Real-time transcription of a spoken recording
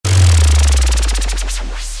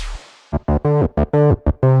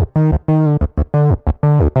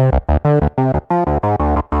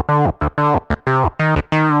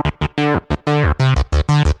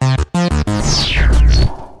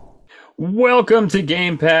Welcome to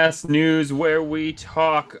Game Pass News, where we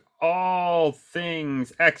talk all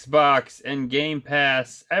things Xbox and Game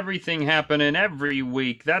Pass, everything happening every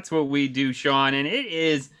week. That's what we do, Sean. And it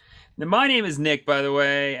is, my name is Nick, by the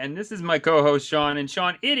way, and this is my co-host, Sean. And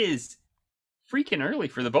Sean, it is freaking early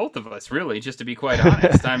for the both of us, really, just to be quite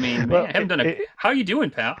honest. I mean, Well, man, I haven't done a, how you doing,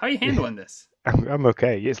 pal? How you yeah, handling this? I'm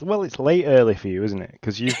okay. It's late early for you, isn't it?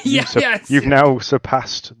 Because Yeah, yeah, you've now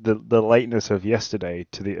surpassed the lateness of yesterday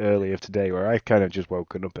to the early of today, where I kind of just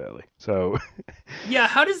woken up early. So yeah.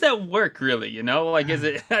 How does that work, really? You know, like, is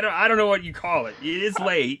it? I don't know what you call it. It is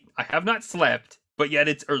late. I have not slept, but yet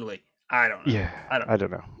it's early. I don't know. yeah, I don't I know.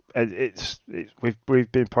 don't know.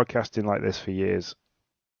 We've been podcasting like this for years,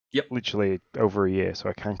 Yep. literally over a year, so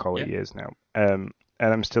I can call it Yep. years now. And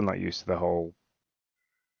I'm still not used to the whole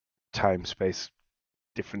time space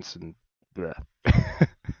difference and blah.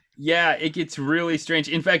 Yeah, it gets really strange.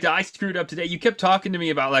 In fact, I screwed up today. You kept talking to me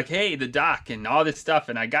about like, hey, the doc and all this stuff,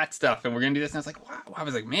 and I got stuff, and we're gonna do this. And I was like, wow. I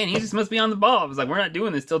was like, man, he just must be on the ball. I was like, we're not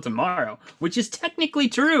doing this till tomorrow, which is technically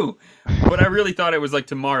true, but I really thought it was like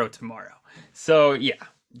tomorrow. So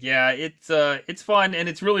yeah, it's fun, and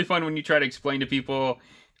it's really fun when you try to explain to people.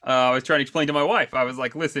 I was trying to explain to my wife. I was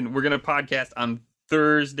like, listen, we're gonna podcast on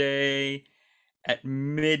Thursday at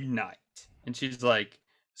midnight, and she's like,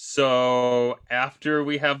 so after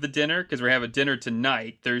we have the dinner, because we have a dinner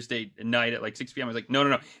tonight, Thursday night at like 6 p.m. I was like,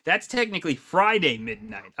 no, that's technically Friday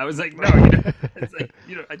midnight. I was like, no, it's like,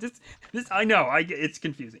 I know, it's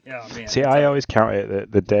confusing. Oh man, See, it's I all right. always count it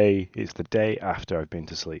that the day is the day after I've been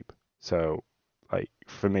to sleep. So, like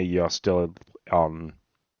for me, you're still on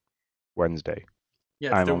Wednesday. Yeah,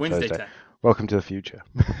 it's I'm the on Wednesday Thursday. time. Welcome to the future.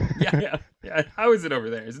 Yeah. How is it over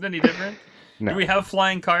there? Is it any different? Do we No. have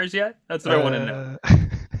flying cars yet? That's what I want to know. Uh,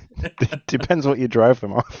 depends what you drive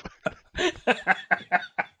them off. If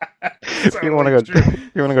you want Totally to go, true.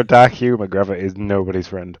 if you want to go dark humor, gravity is nobody's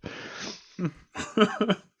friend.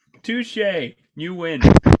 Touche. You win.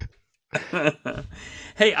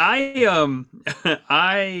 Hey, I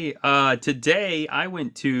today I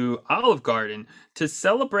went to Olive Garden to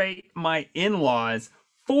celebrate my in-laws'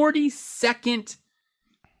 42nd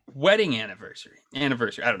wedding anniversary.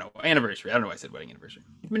 Anniversary. I don't know. Anniversary. I don't know why I said wedding anniversary.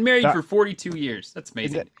 I've been married That for 42 years. That's in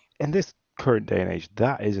amazing the, to me. in this current day and age,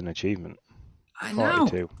 that is an achievement. I know.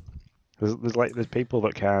 42. There's people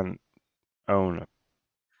that can't own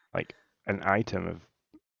like an item of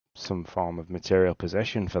some form of material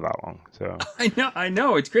possession for that long. So I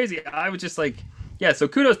know. It's crazy. I was just like, yeah, so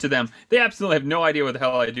kudos to them. They absolutely have no idea what the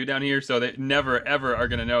hell I do down here, so they never ever are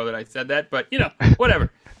gonna know that I said that. But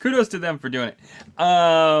whatever. Kudos to them for doing it.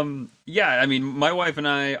 Yeah, I mean, my wife and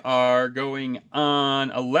I are going on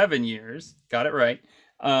 11 years. Got it right.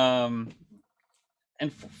 And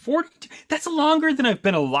 40. That's longer than I've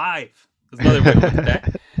been alive. There's another way to look at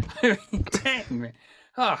that. I mean, dang man.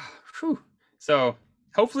 Ah, whew. So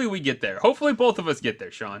hopefully we get there. Hopefully both of us get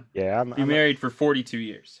there, Sean. yeah, Be married for 42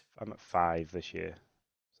 years. I'm at 5 this year.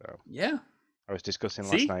 So Yeah. I was discussing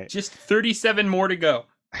last See? night. Just 37 more to go.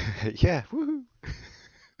 Yeah, woohoo.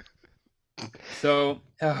 So,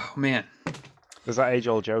 oh man. There's that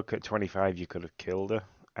age-old joke at 25 you could have killed her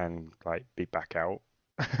and like be back out.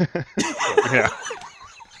 Yeah.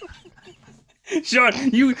 Sean,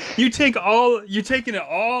 you take you're taking it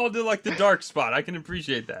all to like the dark spot. I can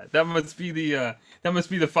appreciate that. That must be the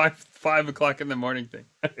 5 o'clock in the morning thing.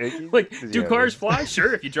 Like, do Yeah, cars fly?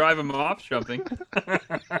 Sure, if you drive them off something.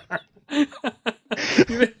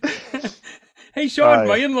 Hey, Sean,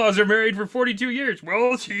 my yeah. in-laws are married for 42 years.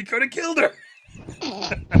 Well, she could have killed her.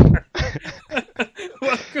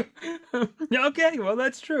 Okay, well,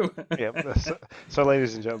 that's true. Yep. So,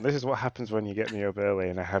 ladies and gentlemen, this is what happens when you get me up early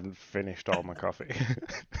and I haven't finished all my coffee.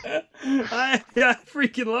 I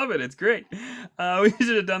freaking love it. It's great. We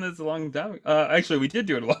should have done this a long time. Actually, we did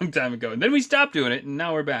do it a long time ago, and then we stopped doing it, and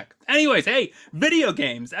now we're back. Anyways, hey, video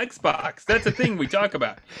games, Xbox. That's a thing we talk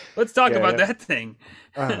about. Let's talk Yeah, about yeah. that thing.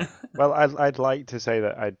 Well, I'd like to say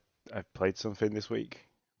that I've played something this week,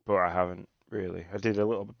 but I haven't really. I played a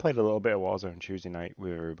little bit of Warzone Tuesday night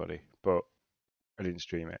with everybody, but I didn't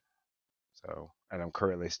stream it. So, and I'm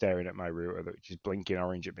currently staring at my router, which is blinking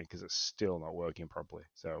orange at me because it's still not working properly.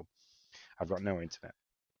 So, I've got no internet.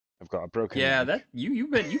 I've got a broken Yeah, mic.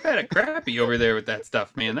 that you've had it crappy over there with that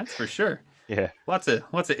stuff, man. That's for sure. Yeah, Lots of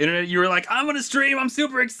internet. You were like, I'm gonna stream. I'm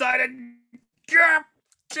super excited. God,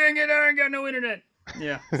 dang it, I ain't got no internet.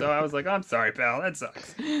 Yeah. So I was like, I'm sorry, pal. That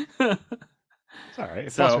sucks. It's all right.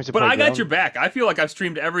 It forced me So, to but play I got your ground. back. I feel like I've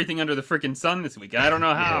streamed everything under the freaking sun this week. I don't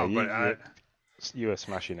know Yeah, how, but you were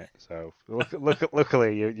smashing it. So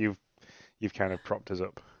luckily you've kind of propped us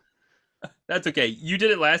up. that's okay. You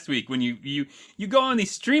did it last week when you go on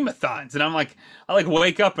these streamathons, and I like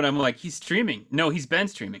wake up and I'm like, he's streaming. No, he's been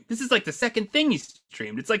streaming. This is like the second thing he's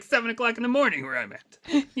streamed. It's like 7 o'clock in the morning where I'm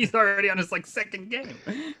at. He's already on his like second game.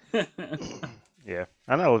 Yeah,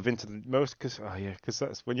 I know I've been to the most because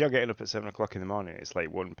that's when you're getting up at 7 o'clock in the morning. It's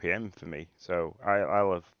like 1 p.m. for me. So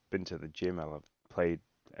I'll have been to the gym. I'll have played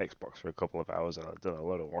Xbox for a couple of hours. I've done a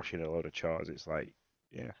load of washing, a load of chores. It's like,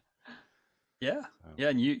 yeah. Yeah, So. yeah,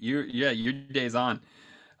 and your day's on.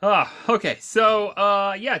 Ah, okay. So,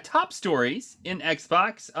 yeah, top stories in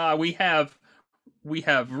Xbox. We have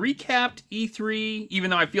recapped E3, even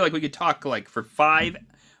though I feel like we could talk like for 5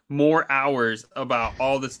 more hours about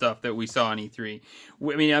all the stuff that we saw in E3.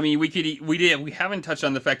 We haven't touched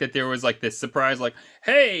on the fact that there was like this surprise, like,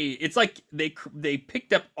 hey, it's like they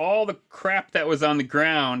picked up all the crap that was on the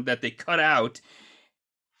ground that they cut out,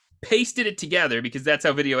 pasted it together because that's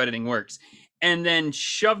how video editing works, and then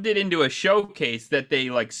shoved it into a showcase that they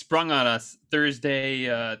like sprung on us Thursday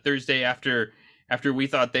after we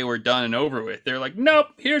thought they were done and over with. They're like, nope,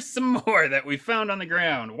 here's some more that we found on the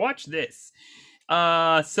ground. Watch this.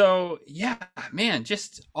 So yeah, man,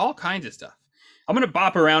 just all kinds of stuff. I'm gonna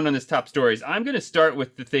bop around on this top stories. I'm gonna start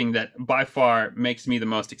with the thing that by far makes me the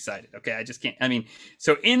most excited. Okay, I just can't. I mean,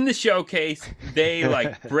 so in the showcase, they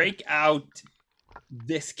like break out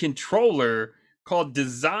this controller called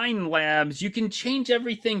Design Labs. You can change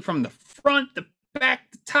everything from the front, the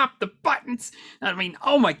back, the top, the buttons. I mean,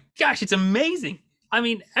 oh my gosh, it's amazing. I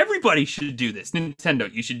mean, everybody should do this.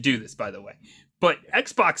 Nintendo, you should do this, by the way. But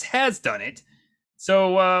Xbox has done it.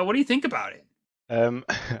 So, what do you think about it? Um,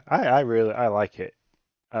 I like it.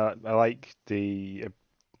 I like the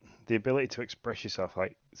ability to express yourself,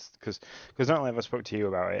 like because not only have I spoke to you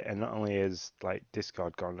about it, and not only is like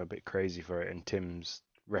Discord gone a bit crazy for it, and Tim's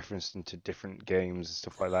referenced into different games and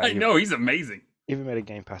stuff like that. I know he's amazing. Even made a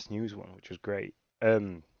Game Pass News one, which was great.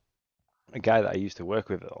 Um, a guy that I used to work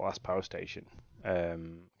with at the last power station, a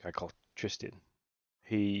guy called Tristan,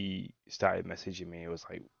 he started messaging me. It was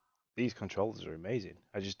like, these controllers are amazing.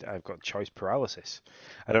 I've got choice paralysis.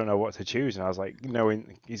 I don't know what to choose. And I was like,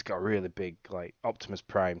 knowing he's got a really big like Optimus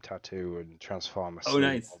Prime tattoo and Transformer Oh, sleeve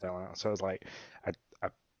nice. all down that. So I was like, I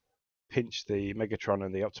pinched the Megatron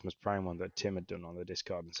and the Optimus Prime one that Tim had done on the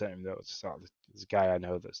Discord and sent him those. So there's a guy I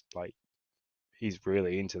know that's like, he's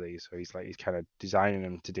really into these. So he's kind of designing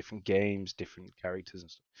them to different games, different characters and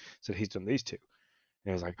stuff. So he's done these two. And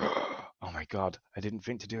he was like, "Oh my god, I didn't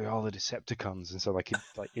think to do all the Decepticons." And so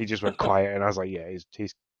he just went quiet, and I was like, "Yeah,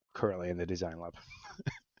 he's currently in the design lab."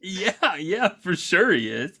 Yeah, yeah, for sure he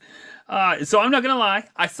is. So I'm not gonna lie.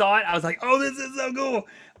 I saw it. I was like, "Oh, this is so cool."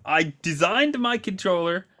 I designed my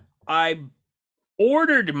controller. I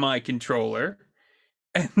ordered my controller,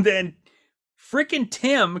 and then frickin'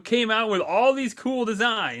 Tim came out with all these cool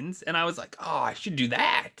designs, and I was like, "Oh, I should do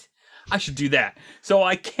that. I should do that." So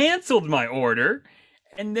I canceled my order,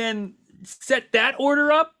 and then set that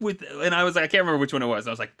order up with, and I was like, I can't remember which one it was. I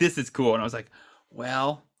was like, "This is cool," and I was like,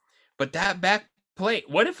 "Well, but that back plate.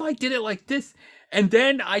 What if I did it like this?" And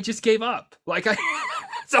then I just gave up. Like I,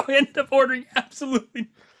 so I ended up ordering absolutely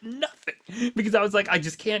nothing because I was like, I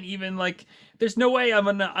just can't even like. There's no way I'm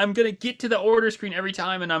gonna get to the order screen every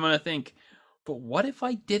time, and I'm gonna think, but what if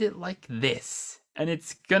I did it like this? And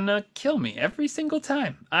it's gonna kill me every single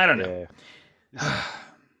time. I don't know. Yeah,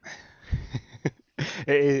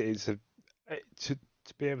 it's, it's a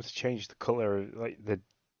to be able to change the color, like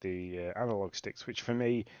the analog sticks, which for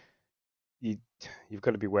me, you you've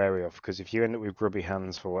got to be wary of because if you end up with grubby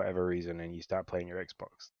hands for whatever reason and you start playing your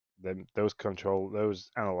Xbox, then those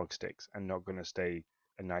analog sticks are not going to stay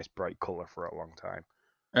a nice bright color for a long time.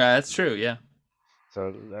 That's true. Yeah.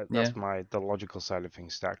 So Yeah. that's the logical side of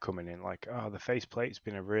things start coming in. Like, oh, the faceplate's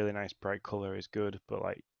been a really nice bright color, is good, but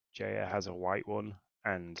like Jaya has a white one,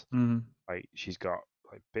 and Hmm. like she's got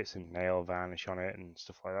like bits of nail varnish on it and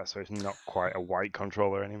stuff like that, so it's not quite a white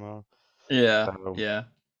controller anymore. Yeah. So Yeah.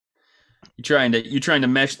 You're trying to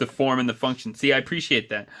mesh the form and the function. See, I appreciate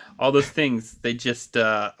that. All those things, they just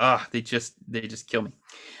kill me.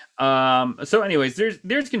 So anyways,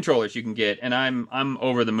 there's controllers you can get, and I'm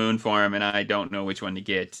over the moon for them, and I don't know which one to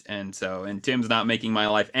get. And Tim's not making my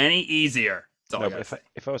life any easier. That's all I no, but gotta say.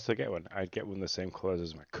 if I was to get one, I'd get one the same colors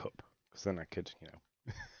as my cup, because then I could,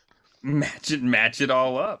 Match it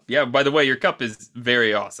all up. Yeah, by the way, your cup is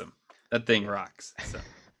very awesome. That thing yeah. rocks. So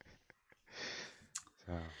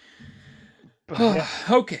So, but yeah,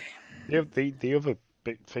 okay. the other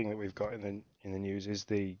big thing that we've got in the news is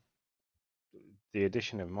the the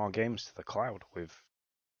addition of more games to the cloud with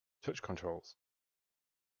touch controls.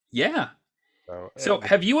 Yeah. So So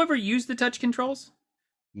have you ever used the touch controls?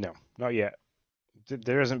 no, not yet.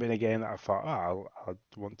 There hasn't been a game that I thought, oh, I'll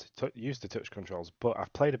want to use the touch controls. But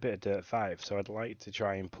I've played a bit of Dirt 5, so I'd like to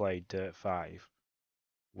try and play Dirt 5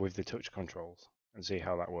 with the touch controls and see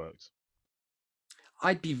how that works.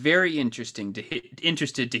 I'd be very interested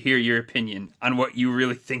to hear your opinion on what you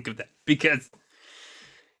really think of that because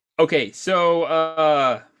okay,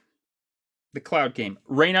 so the cloud game,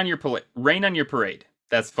 Rain on Your Parade.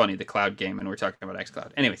 That's funny, the cloud game, and we're talking about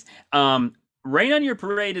XCloud. Anyways, Rain on Your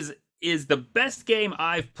Parade is the best game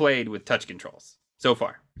I've played with touch controls so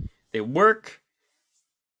far. They work.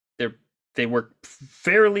 They're they work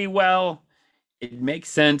fairly well. It makes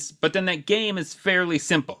sense, but then that game is fairly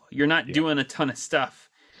simple. You're not Yeah. doing a ton of stuff.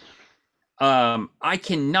 I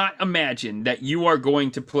cannot imagine that you are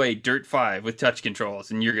going to play Dirt 5 with touch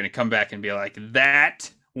controls and you're going to come back and be like,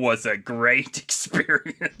 that was a great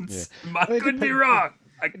Yeah. experience. I Well, could be wrong.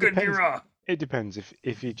 I could be wrong. It depends.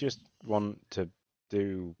 If you just want to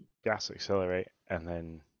do gas accelerate and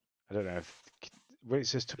then I don't know if when it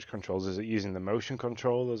says touch controls, is it using the motion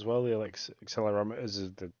control as well? The accelerometers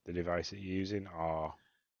is the device that you're using, or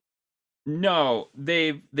No,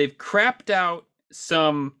 they've crapped out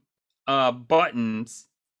some buttons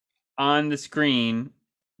on the screen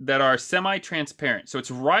that are semi-transparent. So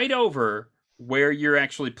it's right over where you're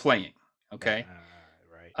actually playing. Okay.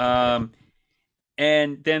 right? Okay. Um,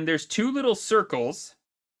 and then there's two little circles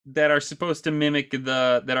that are supposed to mimic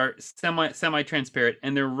the that are semi transparent,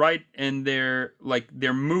 and they're right and they're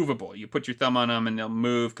movable. You put your thumb on them and they'll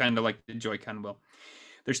move, kind of like the Joy-Con will.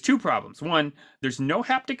 There's two problems. One, there's no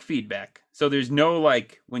haptic feedback, so there's no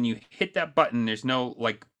like when you hit that button, there's no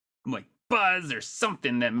like buzz or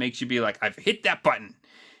something that makes you be like, I've hit that button.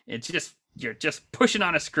 It's just you're just pushing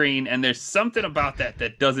on a screen, and there's something about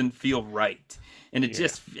that doesn't feel right, and Yeah.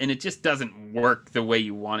 it just doesn't work the way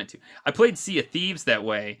you want it to. I played Sea of Thieves that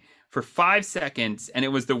way for 5 seconds, and it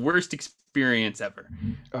was the worst experience ever.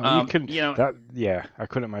 Oh, you can You know, that. Yeah, I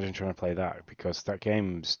couldn't imagine trying to play that because that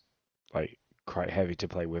game's like quite heavy to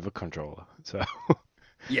play with a controller. So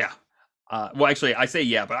yeah. Well, actually, I say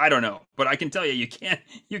yeah, but I don't know. But I can tell you,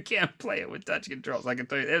 you can't play it with touch controls. I can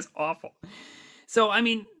tell you, it's awful. So, I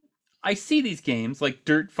mean, I see these games like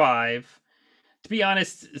Dirt 5. To be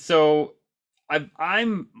honest, so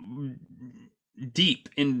I'm deep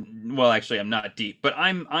in. Well, actually, I'm not deep, but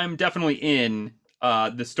I'm definitely in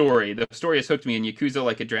the story. The story has hooked me in Yakuza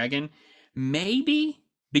Like a Dragon. Maybe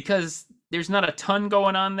because there's not a ton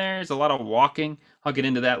going on there. There's a lot of walking. I'll get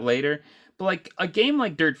into that later. But like a game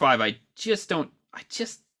like Dirt 5, I just don't. I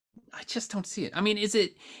just don't see it. I mean,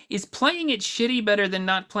 is playing it shitty better than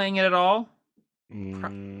not playing it at all?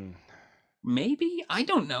 mm, Maybe, I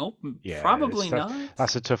don't know. yeah, Probably not.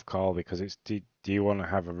 that's a tough call because it's do you want to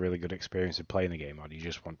have a really good experience of playing a game or do you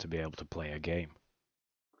just want to be able to play a game?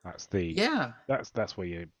 That's the Yeah, that's where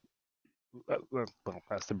you well,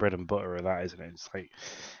 that's the bread and butter of that, isn't it? It's like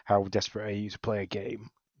how desperate are you to play a game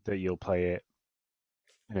that you'll play it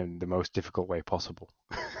in the most difficult way possible.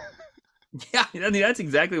 yeah. I mean, that's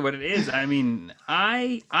exactly what it is. I mean,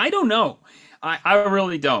 I don't know. I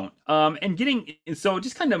really don't. And getting so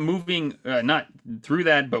just kind of moving not through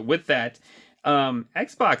that, but with that,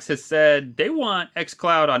 Xbox has said they want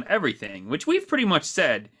XCloud on everything, which we've pretty much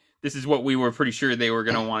said this is what we were pretty sure they were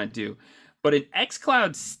going to want to do. But an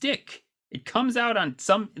XCloud stick, it comes out on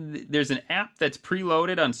some. There's an app that's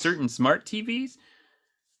preloaded on certain smart TVs.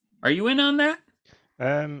 Are you in on that?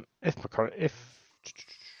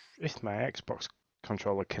 If my Xbox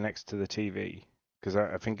controller connects to the TV, because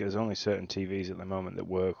I think there's only certain TVs at the moment that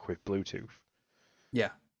work with Bluetooth. Yeah.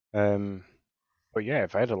 Um, but yeah,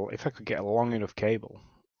 if I could get a long enough cable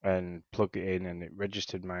and plug it in and it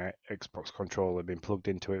registered my Xbox controller being plugged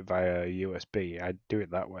into it via USB, I'd do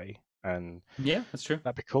it that way, and Yeah, that's true.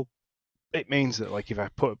 that'd be cool. It means that like if I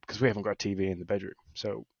put because we haven't got a TV in the bedroom,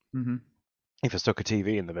 so Mm-hmm. if I stuck a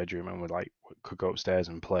TV in the bedroom and could go upstairs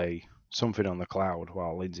and play something on the cloud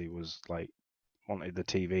while Lindsay was like wanted the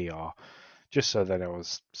TV or just so that I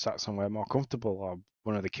was sat somewhere more comfortable or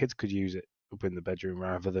one of the kids could use it up in the bedroom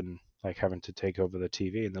rather than like having to take over the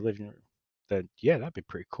TV in the living room, then yeah, that'd be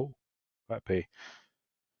pretty cool. That'd be,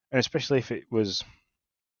 and especially if it was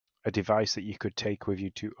a device that you could take with you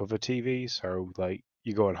to other TVs. So like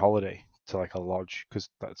you go on holiday to like a lodge because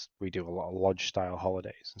that's we do a lot of lodge style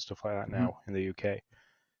holidays and stuff like that Mm-hmm. now in the UK.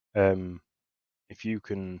 Um, if you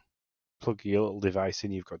can plug your little device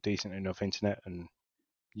in, you've got decent enough internet and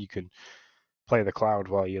you can play the cloud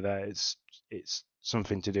while you're there. It's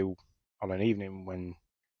something to do on an evening when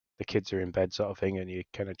the kids are in bed, sort of thing, and you're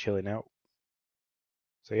kind of chilling out.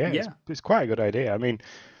 So yeah, Yeah. it's quite a good idea. I mean,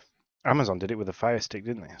 Amazon did it with a Fire Stick,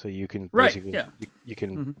 didn't they? So you can Right. basically Yeah. you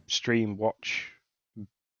can Hmm. stream, watch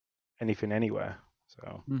anything anywhere.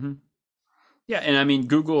 So Hmm. Yeah, and I mean,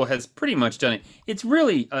 Google has pretty much done it. It's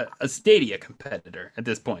really a Stadia competitor at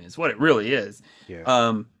this point, is what it really is. yeah,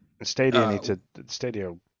 Um, and Stadia uh, needs to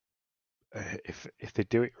Stadia if they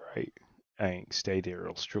do it right, I think Stadia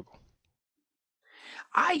will struggle.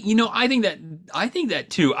 I think that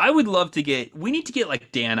too. I would love to get. We need to get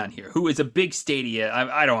like Dan on here, who is a big Stadia.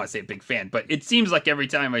 I don't want to say a big fan, but it seems like every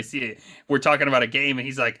time I see it, we're talking about a game, and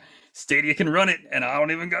he's like, "Stadia can run it, and I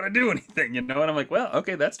don't even got to do anything," you know. And I'm like, "Well,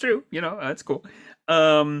 okay, that's true. You know, that's cool."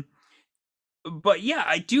 Um, but yeah,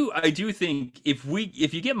 I do think if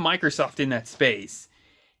you get Microsoft in that space,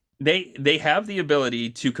 they have the ability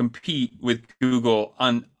to compete with Google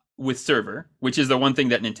on with server, which is the one thing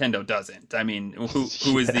that Nintendo doesn't. I mean,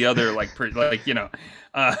 who is the Yeah, other like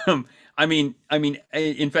um I mean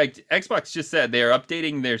in fact Xbox just said they are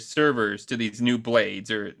updating their servers to these new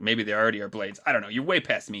blades, or maybe they already are blades. I don't know. You're way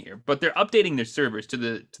past me here, but they're updating their servers to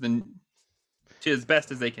as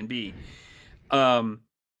best as they can be. Um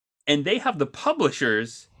and they have the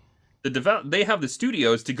publishers, they have the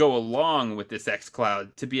studios to go along with this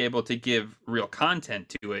xCloud to be able to give real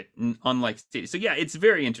content to it, unlike Stadia. So yeah, it's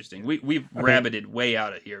very interesting. We've I mean, rabbited way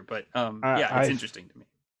out of here, but I, yeah, it's interesting to me.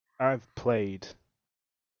 I've played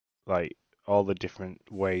like all the different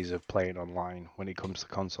ways of playing online when it comes to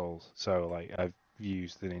consoles. So like I've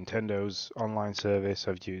used the Nintendo's online service,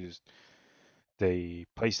 I've used the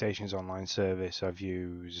PlayStation's online service, I've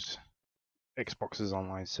used Xbox's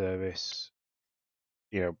online service,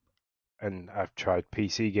 you know, and I've tried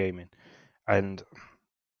PC gaming. And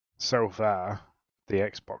so far, the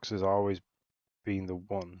Xbox has always been the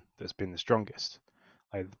one that's been the strongest.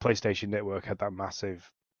 Like the PlayStation Network had that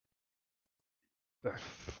massive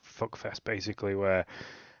fuckfest basically where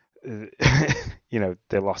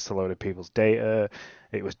they lost a load of people's data.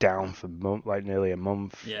 It was down for like nearly a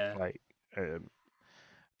month. Yeah. Like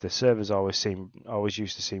the servers always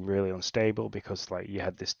used to seem really unstable because like you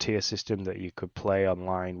had this tier system that you could play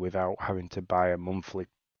online without having to buy a monthly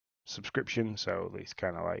subscription. So it's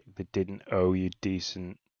kind of like they didn't owe you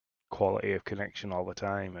decent quality of connection all the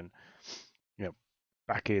time. And you know,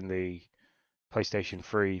 back in the PlayStation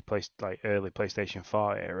 3, like early PlayStation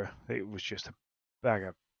 4 era, it was just a bag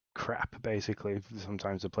of crap basically.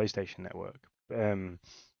 Sometimes the PlayStation Network, um,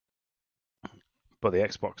 but the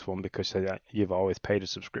Xbox one because you've always paid a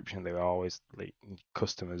subscription, they always like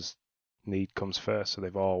customers' need comes first, so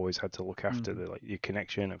they've always had to look after Mhm. the like your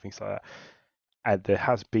connection and things like that. And there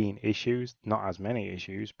has been issues, not as many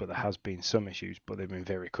issues, but there has been some issues, but they've been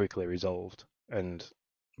very quickly resolved. And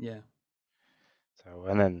Yeah. so,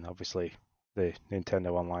 and then obviously the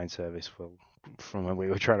Nintendo Online service will, from when we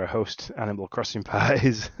were trying to host Animal Crossing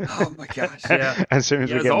parties, Oh my gosh. Yeah. as soon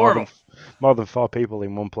as Yeah. we It's get horrible. more than 4 people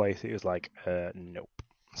in one place, it was like, nope,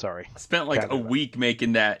 sorry, I spent like can't a do that. week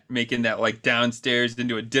making that like downstairs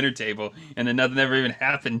into a dinner table, and then nothing ever even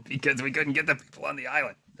happened because we couldn't get the people on the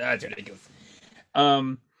island. That's Yeah, ridiculous.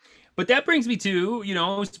 Um, But that brings me to,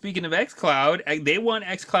 speaking of xCloud, they want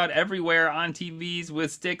xCloud everywhere on TVs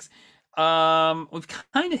with sticks. We've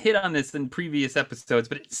kind of hit on this in previous episodes,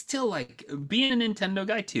 but it's still like being a Nintendo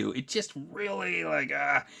guy too. It just really like,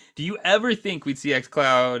 do you ever think we'd see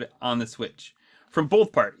xCloud on the Switch from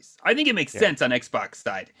both parties? I think it makes yeah, sense on Xbox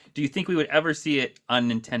side. Do you think we would ever see it on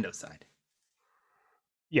Nintendo side?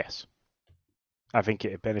 yes. I think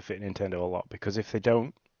it'd benefit Nintendo a lot because if they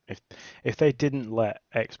don't, if if they didn't let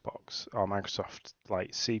Xbox or Microsoft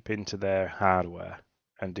like seep into their hardware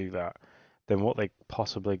and do that, then what they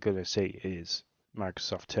possibly gonna see is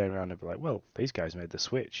Microsoft turn around and be like, well, these guys made the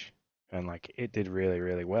Switch and like it did really,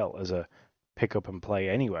 really well as a pick up and play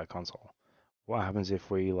anywhere console. What happens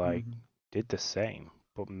if we like Mm-hmm. did the same,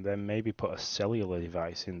 but then maybe put a cellular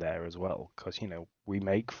device in there as well? Because we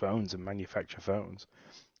make phones and manufacture phones.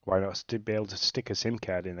 Why not be able to stick a SIM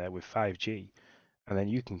card in there with 5G, and then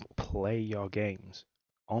you can play your games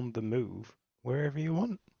on the move wherever you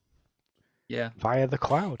want Yeah. via the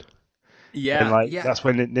cloud? And Yeah. like Yeah. that's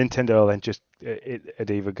when Nintendo then just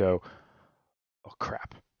it'd either go, oh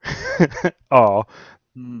crap, or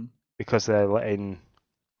Mm. because they're letting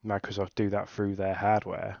Microsoft do that through their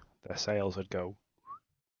hardware, their sales would go,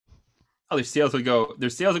 Oh, their sales would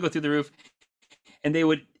go through the roof, and they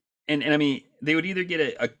would, and I mean, they would either get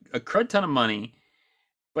a crud ton of money,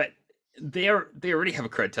 but they already have a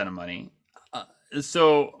crud ton of money. Uh,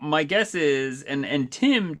 so my guess is, and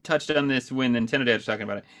Tim touched on this when Nintendo Dad was talking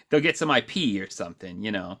about it. They'll get some IP or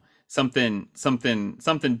something,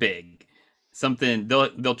 something big, something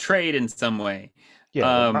they'll trade in some way.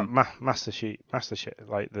 Yeah, the Master Chief,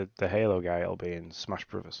 like the Halo guy, will be in Smash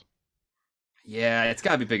Brothers. Yeah, it's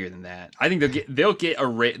got to be bigger than that. I think they'll get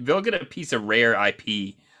a piece of Rare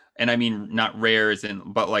IP, and I mean not Rare as in,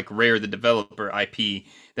 but like Rare the developer IP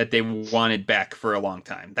that they wanted back for a long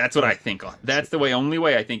time. That's what I Hint, think. That's the only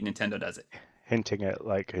way I think Nintendo does it. hinting at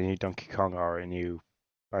like a new Donkey Kong or a new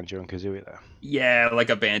Banjo and Kazooie there. Yeah, like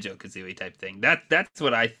a Banjo Kazooie type thing.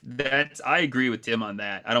 I agree with Tim on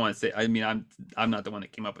that. I don't want to say. I mean, I'm not the one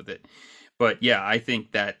that came up with it, but yeah, I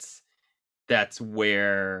think that's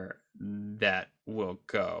where that will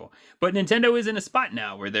go. But Nintendo is in a spot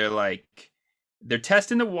now where they're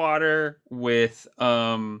testing the water with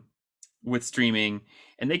streaming,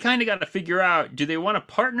 and they kind of got to figure out, do they want to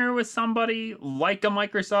partner with somebody like a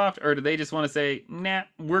Microsoft, or do they just want to say, nah,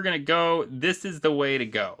 we're going to go, this is the way to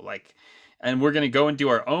go, like, and we're going to go and do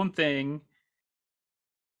our own thing.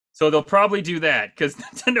 So they'll probably do that because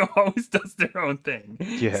Nintendo always does their own thing,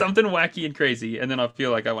 Yeah, something wacky and crazy, and then I'll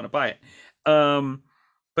feel like I want to buy it. Um,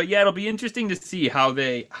 but yeah, it'll be interesting to see how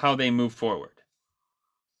they move forward,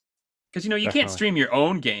 because you can't definitely. stream your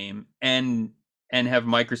own game and have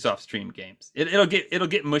Microsoft stream games. It'll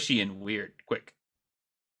get mushy and weird quick.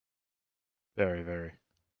 Very, very.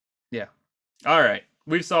 Yeah. All right,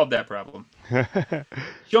 we've solved that problem.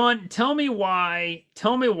 Sean, tell me why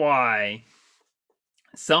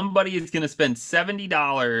somebody is going to spend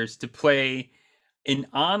 $70 to play an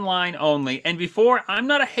online only. And before, I'm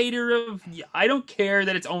not a hater of, I don't care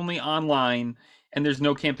that it's only online and there's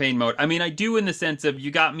no campaign mode. I mean, I do in the sense of,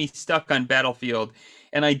 you got me stuck on Battlefield,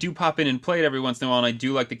 and I do pop in and play it every once in a while, and I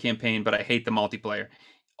do like the campaign, but I hate the multiplayer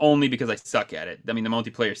only because I suck at it. I mean, the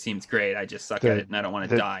multiplayer seems great. I just suck at the it, and I don't want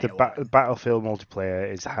to die a lot. Battlefield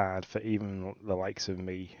multiplayer is hard for even the likes of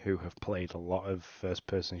me who have played a lot of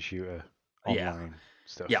first-person shooter Yeah. online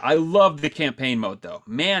Yeah, stuff. I love the campaign mode though.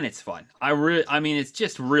 Man, it's fun. I mean, it's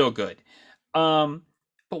just real good. Um,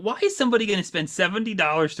 but why is somebody going to spend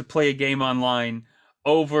 $70 to play a game online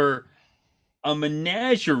over a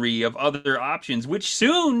menagerie of other options, which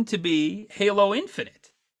soon to be Halo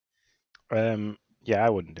Infinite? Yeah, I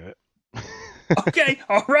wouldn't do it. Okay,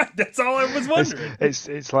 all right, that's all I was It's wondering.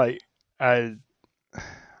 it's like I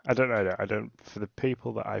I don't know. I don't for the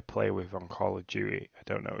people that I play with on Call of Duty, I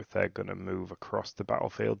don't know if they're gonna move across the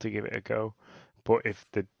battlefield to give it a go. But if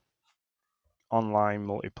the online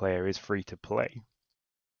multiplayer is free to play,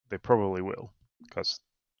 they probably will, because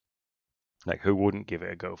like who wouldn't give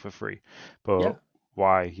it a go for free? But Yeah.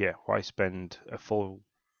 why spend a full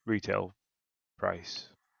retail price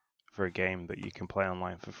for a game that you can play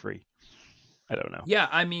online for free? I don't know. Yeah,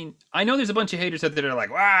 I mean, I know there's a bunch of haters out there that are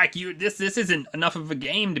like, "Wow, this isn't enough of a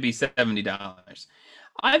game to be $70."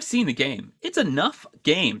 I've seen the game. It's enough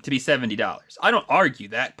game to be $70. I don't argue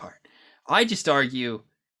that part. I just argue,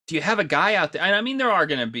 do you have a guy out there? And I mean, there are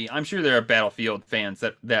going to be. I'm sure there are Battlefield fans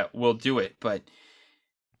that will do it, but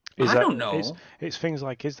Is I that don't it's know. it's things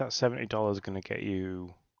like, is that $70 going to get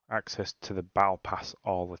you access to the battle pass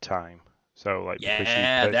all the time? So like, because you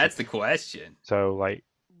Yeah, purchase, that's the question. so like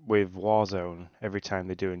with Warzone, every time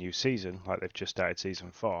they do a new season, like they've just started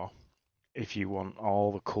season 4, if you want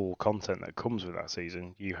all the cool content that comes with that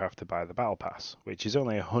season, you have to buy the battle pass, which is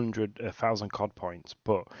only 1,000 COD points,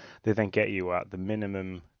 but they then get you at the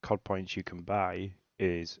minimum COD points you can buy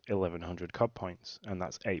is 1,100 COD points, and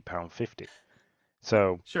that's £8.50.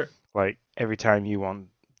 So Sure. like every time you want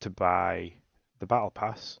to buy the battle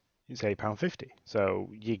pass, it's £8.50. So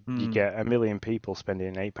you Hmm. get a million people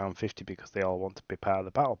spending £8.50 because they all want to be part of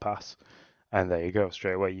the battle pass, and there you go.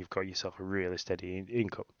 Straight away, you've got yourself a really steady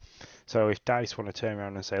income. So if Dice want to turn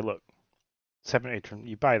around and say, look, 70,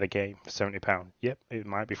 you buy the game for £70. Yep, it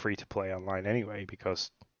might be free to play online anyway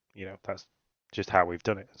because that's just how we've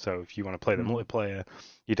done it. So if you want to play the Hmm. multiplayer,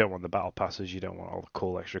 you don't want the battle passes, you don't want all the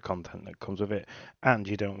cool extra content that comes with it, and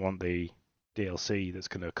you don't want the DLC that's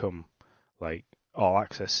going to come like all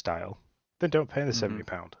access style, then don't pay the Hmm.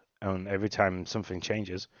 £70. And every time something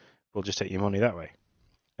changes, we'll just take your money that way.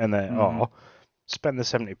 And then, Hmm. or spend the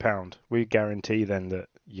 £70. We guarantee then that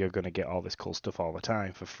you're going to get all this cool stuff all the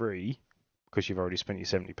time for free because you've already spent your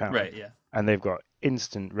 £70, Right. Yeah. and they've got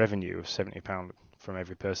instant revenue of £70 from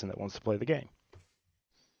every person that wants to play the game.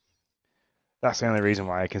 That's the only reason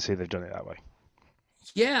why I can see they've done it that way.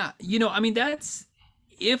 Yeah. I mean,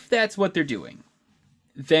 if that's what they're doing,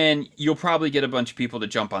 then you'll probably get a bunch of people to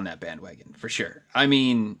jump on that bandwagon for sure. I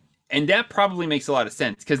mean, and that probably makes a lot of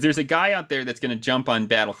sense because there's a guy out there that's going to jump on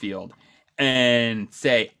Battlefield and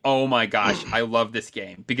say, "Oh my gosh, I love this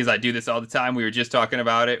game because I do this all the time." We were just talking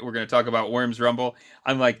about it. We're going to talk about Worms Rumble.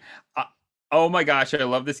 I'm like, "Oh my gosh, I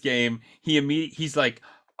love this game." He's like,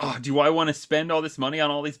 oh, do I want to spend all this money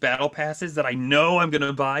on all these battle passes that I know I'm going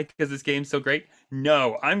to buy because this game's so great?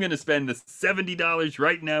 No, I'm going to spend the $70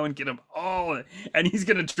 right now and get them all. And he's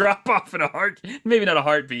going to drop off in a heart, maybe not a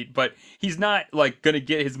heartbeat, but he's not like going to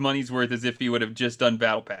get his money's worth as if he would have just done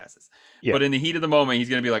battle passes. Yeah, But in the heat of the moment, he's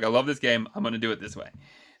going to be like, I love this game. I'm going to do it this way.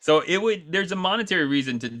 So there's a monetary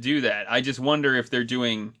reason to do that. I just wonder if they're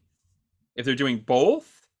doing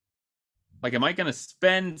both. Like, am I going to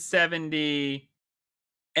spend 70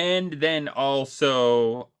 and then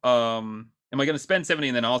also am I going to spend 70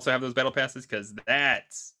 and then also have those battle passes? Because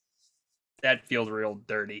that feels real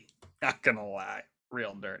dirty. Not gonna lie,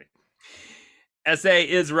 real dirty. SA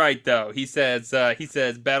is right though. He says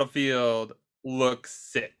Battlefield looks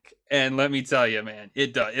sick, and let me tell you, man,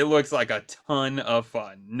 it does. It looks like a ton of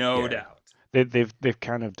fun, no yeah. doubt. They've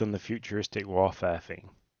kind of done the futuristic warfare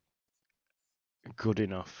thing good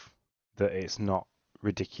enough that it's not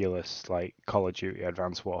ridiculous like Call of Duty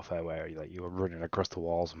Advanced Warfare where like you were running across the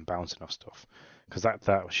walls and bouncing off stuff. Because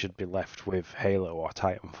that should be left with Halo or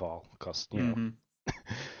Titanfall. Because Mm-hmm.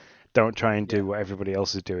 don't try and Yeah, do what everybody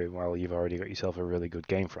else is doing while you've already got yourself a really good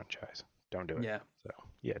game franchise. Don't do it. yeah. So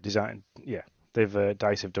yeah, design. Yeah, they've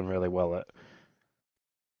DICE have done really well at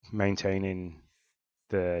maintaining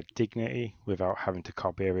the dignity without having to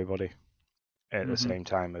copy everybody at the Mm-hmm. same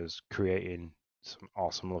time as creating some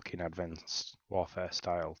awesome looking advanced warfare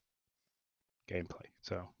style gameplay.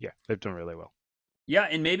 So yeah, they've done really well. Yeah,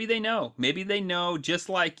 and maybe they know. Maybe they know, just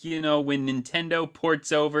like, when Nintendo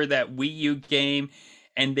ports over that Wii U game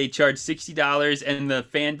and they charge $60 and the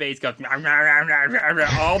fan base goes "Rah, rah, rah, rah, rah, rah,"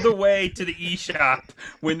 all the way to the eShop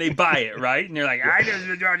when they buy it, right? And they're like, Yeah. I just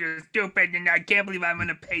are stupid and I can't believe I'm going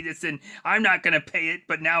to pay this and I'm not going to pay it,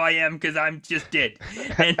 but now I am because I'm just did.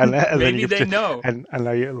 and, And and then maybe you've they just know. and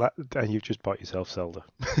now you've just bought yourself Zelda,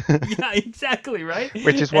 Yeah, exactly, right?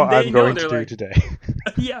 which is And what they I'm know. going to They're do like, today.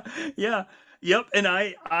 yeah, yeah, yep. And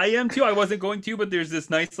I am too. I wasn't going to, but there's this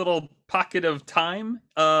nice little pocket of time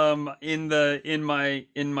in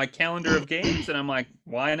my calendar of games, and I'm like,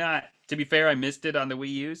 why not? To be fair, I missed it on the Wii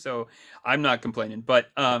U, so I'm not complaining.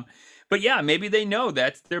 But yeah, maybe they know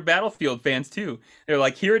that's their Battlefield fans too. They're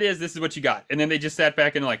like, here it is, this is what you got, and then they just sat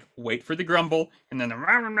back and like wait for the grumble, and then the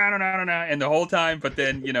rah, rah, rah, rah, rah, rah, and the whole time. But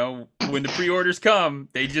then when the pre-orders come,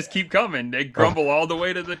 they just keep coming. They Oh, grumble all the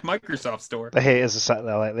way to the Microsoft store. the haters are sat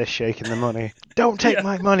there like this, shaking the money. Don't take Yeah.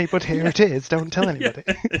 my money, but here it is. Don't tell Yeah, anybody.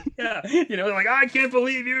 yeah. They're like, I can't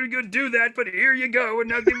believe you're gonna do that, but here you go, and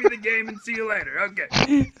now give me the game and see you later. Okay.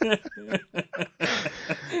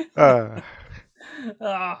 uh,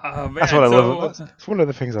 Oh That's what man, I love. so That's one of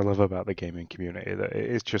the things I love about the gaming community. That it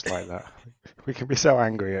is just like that. We can be so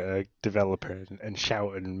angry at a developer and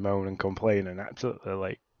shout and moan and complain and absolutely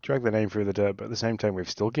like drag the name through the dirt, but at the same time, we've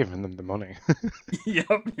still given them the money. yep,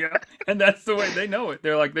 yep, and that's the way they know it.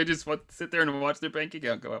 They're like, they just want to sit there and watch their bank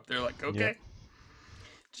account go up. They're like, Yeah. okay,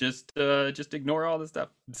 just ignore all the stuff.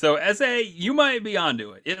 So SA, you might be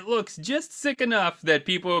onto it. It looks just sick enough that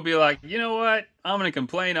people will be like, you know what? I'm gonna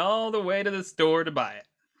complain all the way to the store to buy it.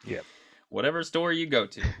 Yep. Whatever store you go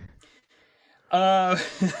to.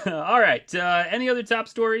 All right. Any other top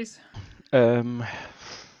stories? Um.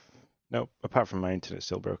 No, apart from my internet's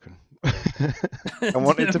still broken. I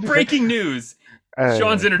want it to be Breaking news: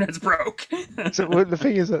 Sean's internet's broke. So the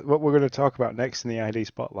thing is that what we're going to talk about next in the ID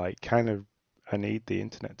Spotlight kind of I need the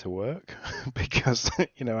internet to work because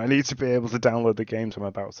I need to be able to download the games I'm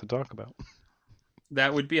about to talk about.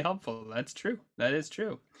 That would be helpful. That's true. That is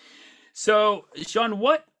true. So, Sean,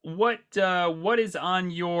 what is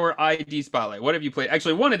on your ID Spotlight? What have you played?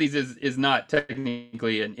 Actually, one of these is not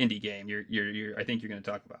technically an indie game. You're I think you're going to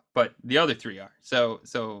talk about, but the other three are. So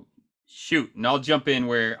shoot, and I'll jump in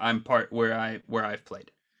where I've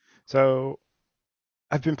played. So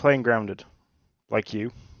I've been playing Grounded, like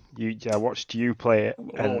you. I watched you play it, I'm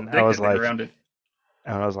a little and I was addicted to like, Grounded.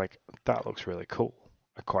 that looks really cool.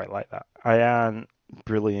 I quite like that. I am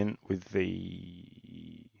brilliant with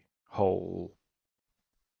the whole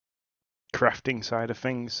crafting side of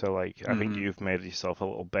things. So like, I think Mm-hmm. you've made yourself a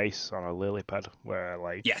little base on a lily pad where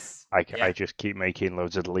like Yes. I Yeah. just keep making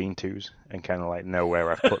loads of lean-tos and kind of like know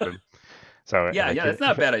where I've put them. So Yeah. like Yeah. That's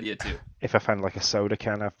not a bad idea too. if I find like a soda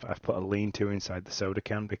can, I've put a lean-to inside the soda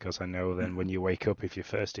can because I know then when you wake up, if you're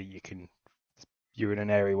thirsty, you're in an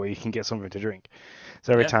area where you can get something to drink.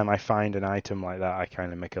 So every Yeah. time I find an item like that, I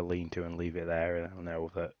kind of make a lean-to and leave it there, and I'll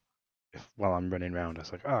know that while I'm running around,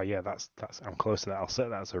 it's like, oh yeah, that's I'm close to that. I'll set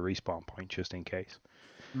that as a respawn point just in case.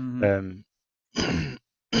 Mm-hmm. Um,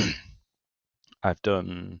 I've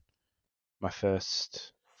done my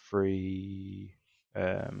first free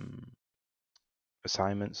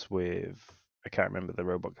assignments with I can't remember the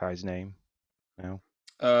robot guy's name now.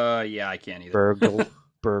 Yeah, I can't either. Burgle,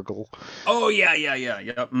 burgle. Oh yeah, yeah, yeah,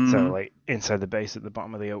 yep. So Hmm. like inside the base at the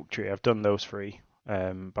bottom of the oak tree. I've done those three,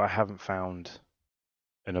 but I haven't found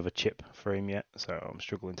another chip for him yet, so I'm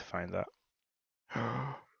struggling to find that.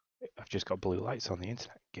 I've just got blue lights on the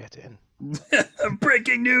internet. Get in.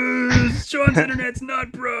 Breaking news! Sean's internet's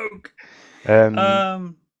not broke. um,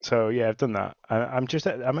 Um, so yeah, I've done that.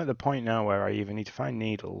 I'm at the point now where I either need to find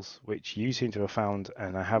needles, which you seem to have found,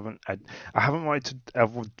 and I haven't wanted to.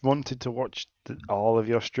 I've wanted to watch all of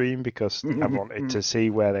your stream because I've wanted to see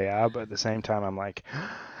where they are, but at the same time, I'm like,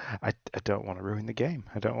 I don't want to ruin the game.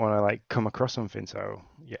 I don't want to like come across something. So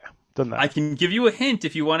yeah, done I that. can give you a hint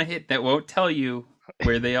if you want to hit that won't tell you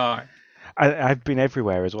where they are. I've been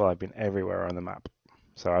everywhere as well. I've been everywhere on the map.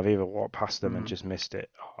 So I've either walked past them and Mhm. just missed it.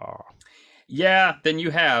 Oh, Yeah, then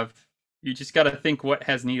you have. You just got to think what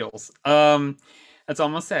has needles. That's all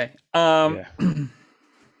I'm gonna say. yeah.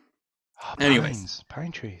 Oh, Anyways,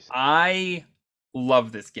 pine trees. I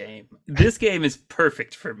love this game. This game is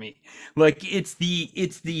perfect for me. Like it's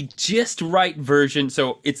the just right version.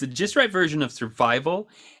 So it's the just right version of survival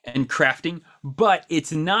and crafting, but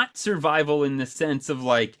it's not survival in the sense of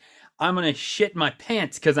like I'm gonna shit my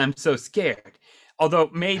pants because I'm so scared. Although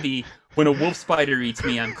maybe when a wolf spider eats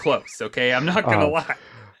me, I'm close. Okay, I'm not gonna Oh, lie.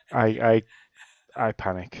 I I I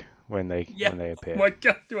panic Yeah. when they Oh appear. my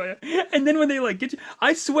god, do I? And then when they like get you,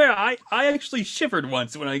 I swear I actually shivered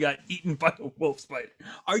once when I got eaten by a wolf spider.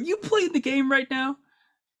 Are you playing the game right now?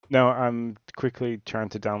 No, I'm quickly trying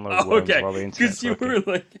to download Oh, Worms okay, while the because internet's you working. were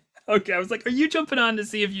like, okay, I was like, are you jumping on to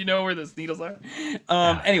see if you know where those needles are?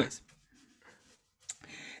 Oh, yeah. Anyways,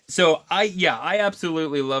 so I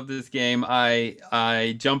absolutely love this game.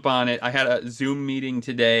 I jump on it. I had a Zoom meeting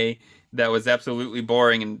today that was absolutely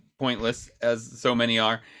boring and pointless, as so many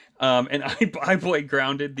are. And I played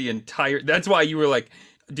Grounded the entire. That's why you were like,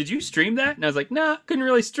 "Did you stream that?" And I was like, "Nah, couldn't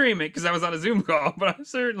really stream it because I was on a Zoom call, but I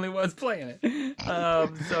certainly was playing it."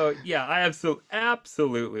 So yeah, I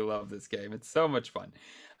absolutely love this game. It's so much fun.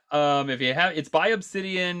 If you have, it's by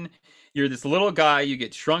Obsidian. You're this little guy. You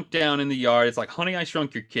get shrunk down in the yard. It's like Honey, I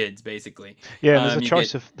Shrunk Your Kids, basically. Yeah, and You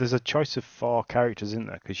get there's a choice of four characters in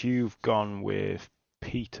there because you've gone with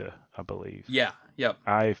Peter, I believe. yeah, yep.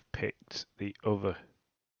 I've picked the other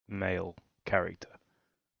male character.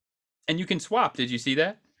 And you can swap. Did you see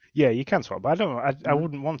that? Yeah, you can swap, but I don't. I Hmm.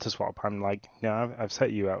 wouldn't want to swap. I'm like, no, I've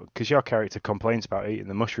set you out because your character complains about eating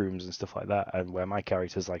the mushrooms and stuff like that, and where my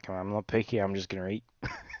character's like, I'm not picky. I'm just gonna eat.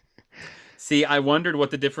 See, I wondered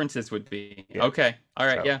what the differences would be. Yeah. Okay, all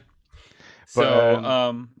right, So, yeah. but So,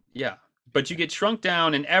 yeah. But you get shrunk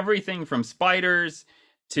down, and everything from spiders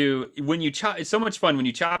to when you chop. It's so much fun when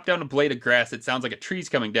you chop down a blade of grass. It sounds like a tree's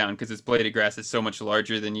coming down because this blade of grass is so much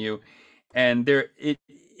larger than you. And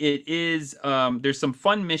it is there's some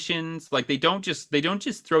fun missions. Like they don't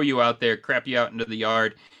just throw you out there, crap you out into the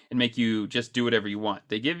yard, and make you just do whatever you want.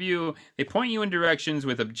 They point you in directions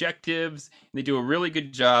with objectives. And they do a really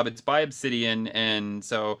good job. It's by Obsidian, and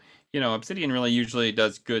so Obsidian really usually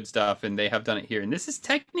does good stuff, and they have done it here. And this is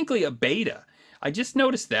technically a beta. I just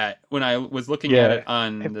noticed that when I was looking at yeah, it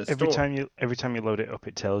on the store. every time you load it up,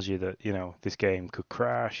 it tells you that this game could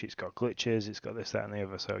crash. It's got glitches. It's got this, that, and the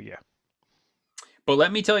other. So yeah, But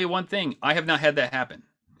let me tell you one thing, I have not had that happen.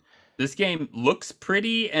 This game looks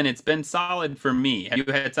pretty and it's been solid for me. Have you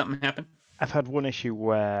had something happen? I've had one issue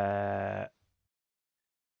where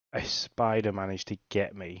a spider managed to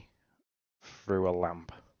get me through a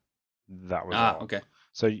lamp. That was Ah, all. okay.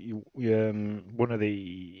 So one of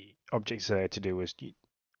the objects I had to do was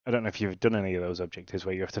I don't know if you've done any of those objectives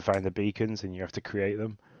where you have to find the beacons and you have to create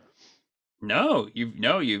them. No,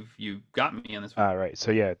 you've got me on this one. Ah, right.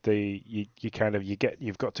 So yeah, you kind of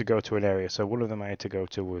you've got to go to an area. So one of them I had to go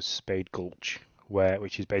to was Spade Gulch,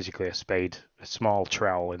 which is basically a small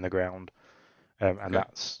trowel in the ground, and Okay.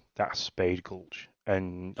 that's Spade Gulch,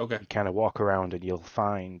 and Okay. you kind of walk around and you'll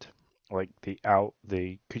find like because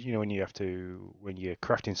when you have to when you're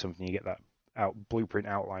crafting something you get that out blueprint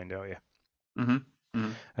outline, don't you? Mm-hmm.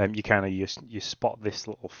 Mm-hmm. You kind of you spot this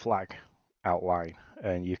little flag outline,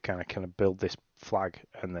 and you kind of build this flag,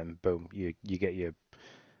 and then boom, you get your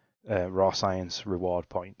raw science reward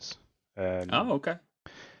points. Oh, Um, okay.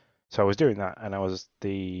 so I was doing that, and I was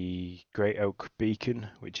the Great Oak Beacon,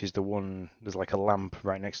 which is the one. There's like a lamp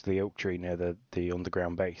right next to the oak tree near the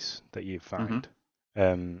underground base that you Mm-hmm. find.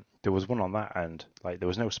 There was one on that end. Like there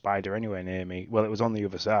was no spider anywhere near me. Well, it was on the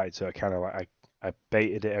other side, so I kind of like I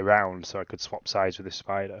baited it around so I could swap sides with this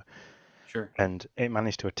spider, Sure. and it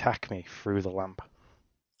managed to attack me through the lamp.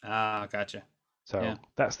 Ah, gotcha. So Yeah.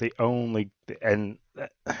 that's the only and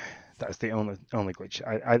That's the only glitch.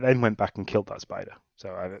 I then went back and killed that spider. So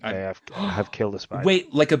I I have killed a spider.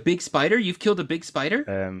 wait, like a big spider? You've killed a big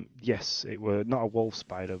spider? Yes, it were not a wolf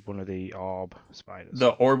spider, one of the orb The spiders.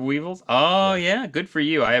 orb weevils? Oh Yeah. yeah, good for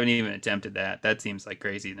you. I haven't even attempted that. That seems like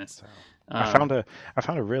craziness. So Um, I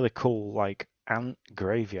found a really cool like ant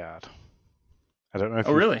graveyard. I don't know oh if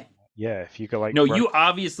you've really? yeah, if you go like No, right. you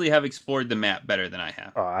obviously have explored the map better than I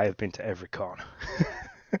have. Oh, I have been to every corner.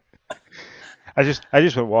 I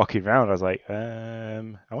just went walking around. I was like, I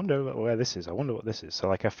wonder where this is. I wonder what this is. So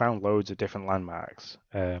like I found loads of different landmarks.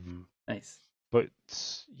 Nice. But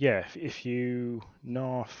yeah, if you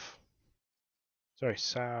sorry,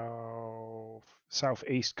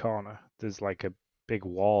 southeast corner, there's like a big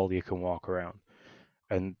wall you can walk around,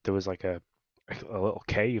 and there was like a little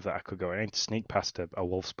cave that I could go in. I need to sneak past a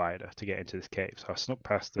wolf spider to get into this cave. So I snuck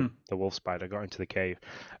past Hmm, the wolf spider, got into the cave,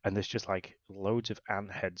 and there's just like loads of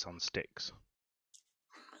ant heads on sticks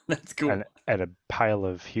that's cool. and a pile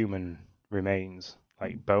of human remains,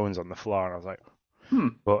 like bones on the floor. And I was like, Hmm.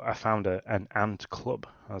 but I found an ant club.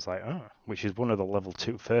 I was like, oh, which is one of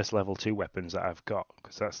the first level two weapons that I've got,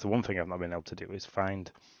 because that's the one thing I've not been able to do is find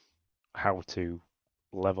how to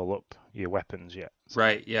level up your weapons yet. So,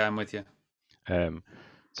 Right. Yeah, I'm with you. um,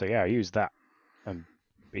 so yeah, I used that and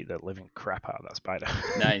beat the living crap out of that spider,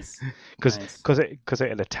 Nice. because Nice. it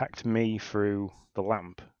had attacked me through the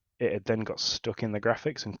lamp. It had then got stuck in the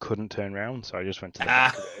graphics and couldn't turn around, so I just went to the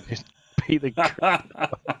Ah. back of it and just beat the crap.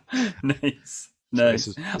 Nice. So Nice.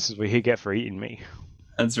 this is what he get for eating me.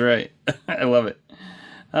 That's right. I love it.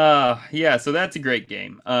 Yeah, so that's a great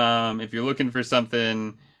game. If you're looking for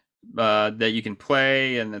something that you can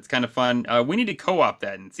play and that's kind of fun, we need to co-op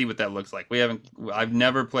that and see what that looks like. I've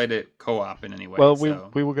never played it co-op in any way, Well,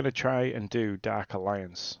 so we were going to try and do Dark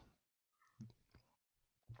Alliance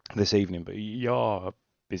this evening, but you're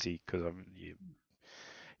busy because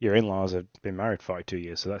your in-laws have been married 42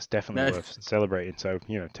 years, so that's definitely that worth celebrating. So,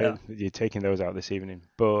 yeah. you're taking those out this evening.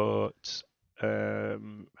 But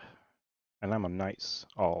um, and I'm on nights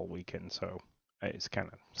all weekend, so it's kind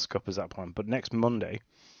of scuppers that plan. But next Monday,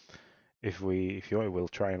 if you we'll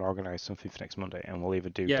try and organize something for next Monday, and we'll either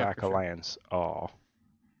do Yeah, Dark for sure. Alliance or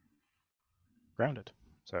Grounded.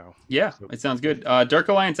 So, Yeah, so it sounds good. Dark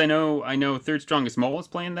Alliance, I know Third Strongest Mole is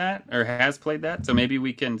playing that or has played that, so maybe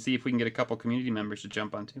we can see if we can get a couple community members to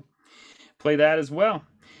jump onto play that as well.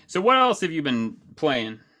 So what else have you been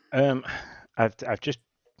playing? um, I've just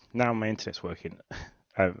now my internet's working.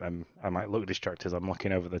 I might look distracted as I'm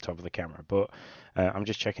looking over the top of the camera, but I'm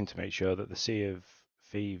just checking to make sure that the Sea of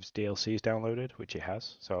Thieves DLC is downloaded, which it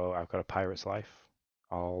has. So I've got a Pirate's Life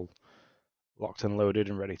all locked and loaded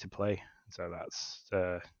and ready to play. So that's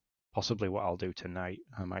possibly what I'll do tonight.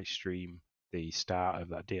 I might stream the start of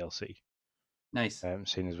that DLC, Nice.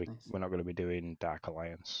 seeing as Nice. we're not going to be doing Dark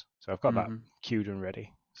Alliance. So I've got that Hmm. queued and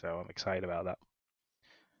ready. So I'm excited about that.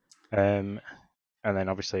 Um, and then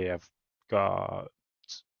obviously I've got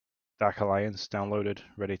Dark Alliance downloaded,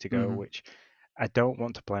 ready to go, Hmm. which I don't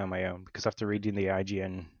want to play on my own because after reading the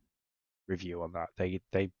IGN review on that, they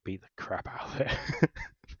beat the crap out of it.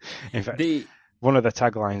 In fact, The one of the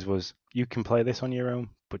taglines was, "You can play this on your own,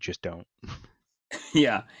 but just don't."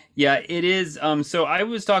 Yeah, yeah, it is. So I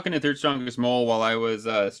was talking to Third Strongest Mole while I was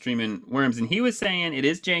streaming Worms, and he was saying it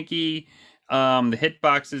is janky. The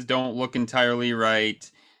hitboxes don't look entirely right.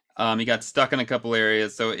 He got stuck in a couple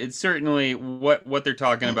areas, so it's certainly what they're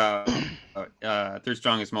talking about. Third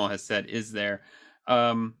Strongest Mole has said is there.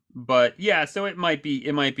 But yeah, so it might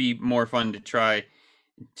be more fun to try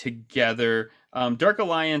together. Dark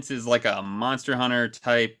Alliance is like a Monster Hunter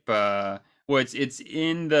type. Well, it's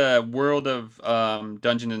in the world of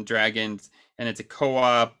Dungeons and Dragons, and it's a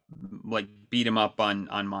co-op like beat 'em up on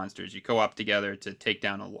monsters. You co-op together to take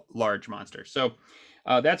down a large monster. So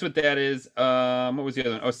that's what that is. What was the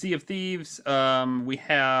other one? Oh, Sea of Thieves. We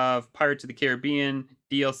have Pirates of the Caribbean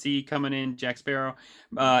DLC coming in. Jack Sparrow.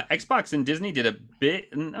 Xbox and Disney did a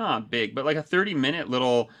bit, not big, but like a 30-minute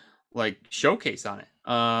little like showcase on it.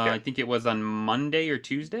 Yeah. I think it was on Monday or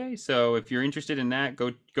Tuesday. So if you're interested in that,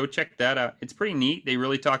 go check that out. It's pretty neat. They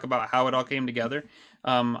really talk about how it all came together.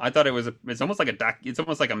 I thought it's almost like it's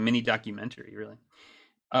almost like a mini documentary, really.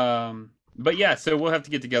 But yeah, so we'll have to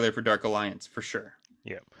get together for Dark Alliance for sure.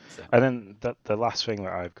 Yeah. So And then the last thing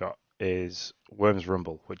that I've got is Worms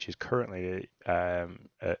Rumble, which is currently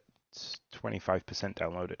at 25%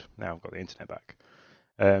 downloaded. Now I've got the internet back.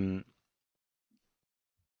 Um,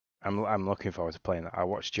 I'm looking forward to playing that. I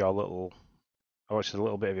watched a little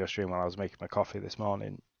bit of your stream while I was making my coffee this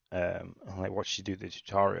morning. And I watched you do the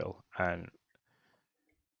tutorial, and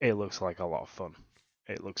it looks like a lot of fun.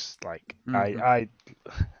 It looks like mhm. I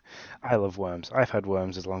I love worms. I've had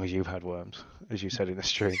worms as long as you've had worms, as you said in the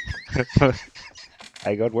stream.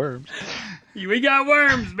 I got worms. We got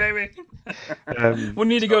worms, baby. We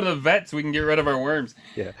need to So go to the vet so we can get rid of our worms.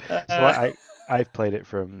 yeah, so Uh, I've played it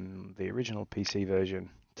from the original PC version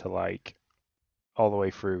to like all the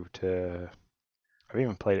way through to. I've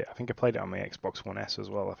even played it. I think I played it on my Xbox One S as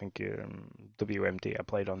well. I think WMD I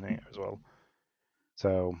played on there as well.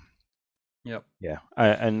 So yep, yeah,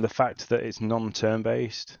 and the fact that it's non-turn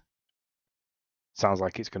based sounds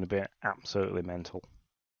like it's going to be absolutely mental.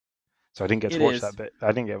 So I didn't get to it watch that is. bit. I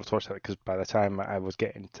didn't get to watch that because by the time I was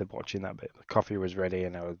getting to watching that bit, the coffee was ready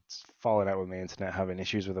and I was falling out with my internet, having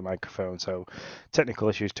issues with the microphone. So technical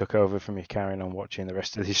issues took over for me carrying on watching the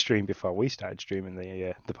rest of the stream before we started streaming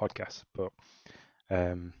the podcast. But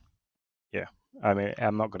um, yeah, I mean,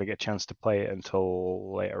 I'm not going to get a chance to play it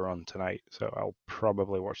until later on tonight. So I'll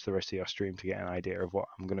probably watch the rest of your stream to get an idea of what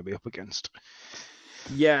I'm going to be up against.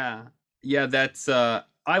 Yeah, yeah. That's.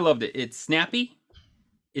 I loved it. It's snappy.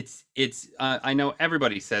 It's I know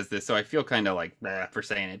everybody says this, so I feel kind of like for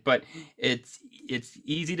saying it, but it's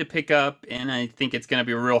easy to pick up, and I think it's going to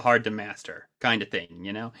be real hard to master, kind of thing,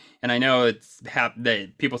 you know. And I know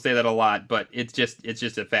that people say that a lot, but it's just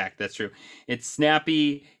a fact. That's true. It's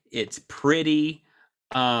snappy. It's pretty.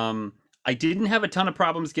 Um, I didn't have a ton of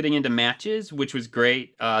problems getting into matches, which was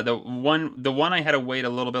great. The one I had to wait a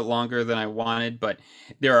little bit longer than I wanted, but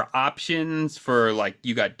there are options for like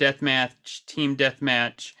you got deathmatch, team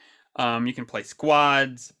deathmatch. You can play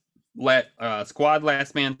squads, squad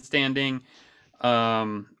last man standing,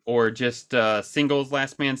 or just singles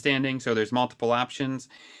last man standing. So there's multiple options.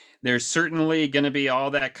 There's certainly going to be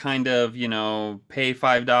all that kind of, pay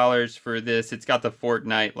 $5 for this. It's got the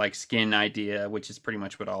Fortnite like skin idea, which is pretty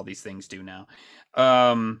much what all these things do now.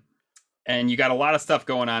 Um, and you got a lot of stuff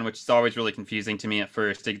going on, which is always really confusing to me at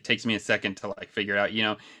first. It takes me a second to like figure it out.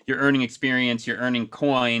 You're earning experience, you're earning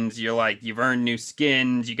coins, you've earned new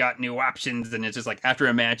skins, you got new options, and it's just like after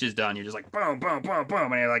a match is done, you're just like boom, boom, boom,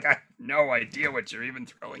 boom, and you're like, I have no idea what you're even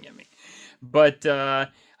throwing at me. But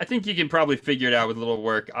I think you can probably figure it out with a little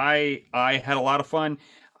work. I had a lot of fun.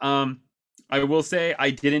 Um, I will say I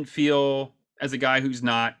didn't feel as a guy who's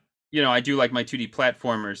not I do like my 2D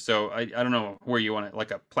platformers, so I don't know where you want it,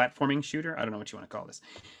 like a platforming shooter. I don't know what you want to call this.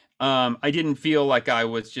 I didn't feel like I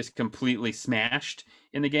was just completely smashed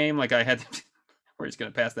in the game. Like I had, we're just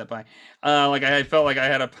gonna pass that by. Like I felt like I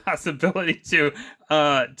had a possibility to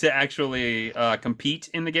actually compete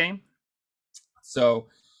in the game. So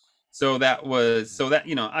so that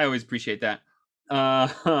I always appreciate that.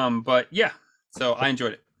 But yeah, so For, I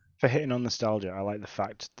enjoyed it. for hitting on nostalgia, I like the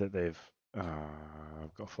fact that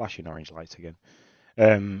I've got flashing orange lights again.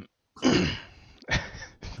 Um,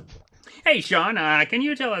 Hey, Sean, can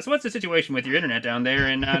you tell us what's the situation with your internet down there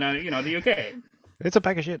in the UK? it's a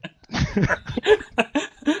pack of shit.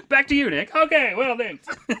 Back to you, Nick. Okay, well, thanks.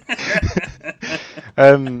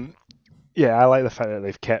 um, yeah, I like the fact that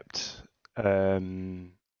they've kept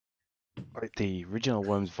like the original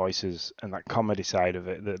Worms voices and that comedy side of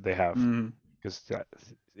it that they have, Mm, because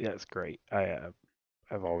yeah, it's great.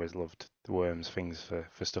 I've always loved the Worms things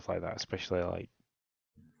for stuff like that, especially like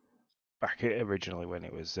back originally when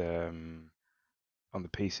it was on the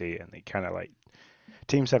PC, and they kind of like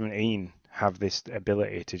Team 17 have this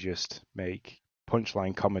ability to just make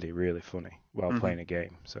punchline comedy really funny while hmm playing a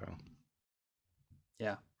game. So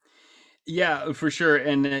Yeah. Yeah, for sure,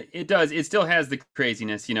 and it does. It still has the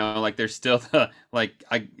craziness, like there's still the like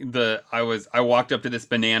I walked up to this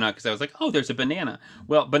banana because I was like, oh, there's a banana.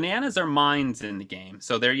 Well, bananas are mines in the game,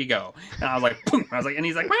 so there you go. And I was like, boom. I was like, and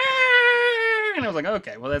he's like, "Wah!" And I was like,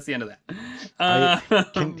 okay, well, that's the end of that. I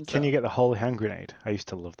can you So get the holy hand grenade? I used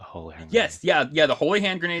to love the holy hand yes, grenade yeah, the holy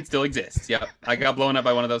hand grenade still exists. Yep, I got blown up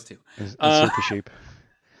by one of those too. and Uh, Super Sheep.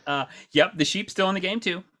 yep, the sheep's still in the game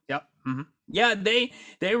too. Yep. Yeah, they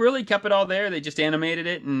really kept it all there. They just animated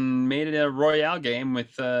it and made it a royale game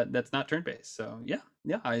with that's not turn based. So yeah,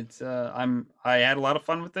 I had a lot of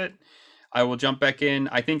fun with it. I will jump back in.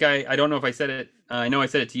 I think I don't know if I said it. I know I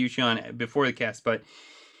said it to you, Sean, before the cast, but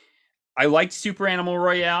I liked Super Animal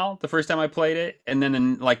Royale the first time I played it, and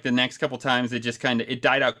then like the next couple times, it just kind of it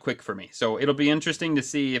died out quick for me. So it'll be interesting to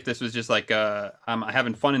see if this was just like I'm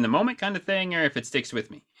having fun in the moment kind of thing, or if it sticks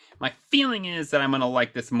with me. My feeling is that I'm gonna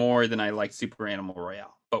like this more than I like Super Animal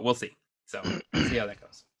Royale, but we'll see. So we'll see how that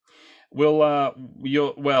goes. We'll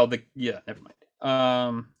you'll well the yeah never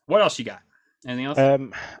mind. What else you got? Anything else?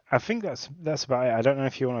 Um, I think that's about it. I don't know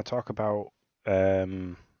if you want to talk about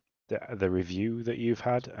um the review that you've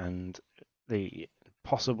had and the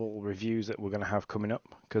possible reviews that we're going to have coming up,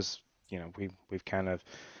 because we've kind of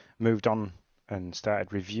moved on and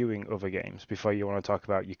started reviewing other games before you want to talk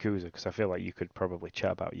about Yakuza? Because I feel like you could probably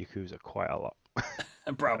chat about Yakuza quite a lot.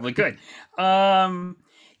 I probably could. Um,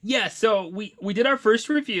 yeah, so we did our first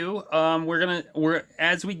review. We're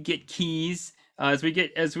as we get keys, as we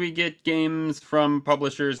get games from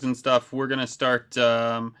publishers and stuff, we're gonna start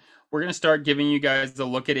giving you guys a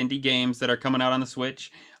look at indie games that are coming out on the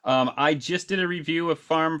Switch. I just did a review of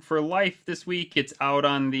Farm for Life this week. It's out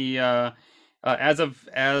on the as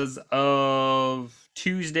of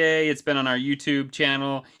Tuesday. It's been on our YouTube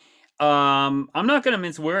channel. I'm not gonna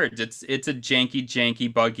mince words. It's a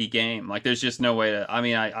janky, buggy game. Like there's just no way to. I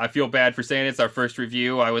mean, I feel bad for saying it's our first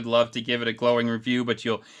review. I would love to give it a glowing review, but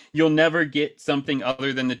you'll never get something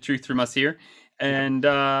other than the truth from us here. Yeah. And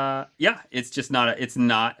yeah, it's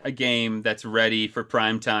not a game that's ready for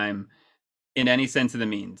prime time in any sense of the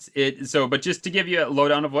means. But just to give you a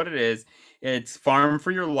lowdown of what it is, it's Farm for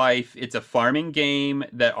Your Life. It's a farming game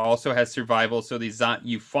that also has survival. So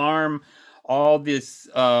you farm all this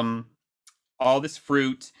all this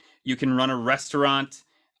fruit. You can run a restaurant.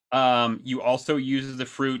 You also use the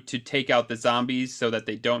fruit to take out the zombies so that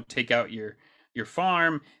they don't take out your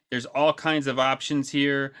farm. There's all kinds of options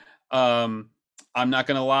here. I'm not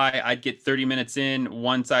gonna lie, I'd get 30 minutes in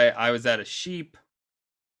once I was at a sheep.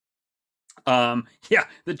 Yeah,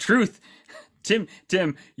 the truth. Tim,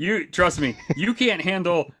 you trust me, you can't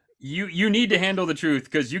handle you need to handle the truth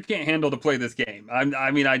because you can't handle to play this game.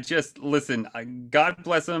 I mean, I just listen. God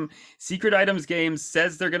bless them. Secret Items Games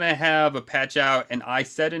says they're gonna have a patch out, and I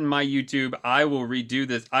said in my YouTube, I will redo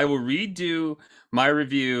this. I will redo my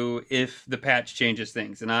review if the patch changes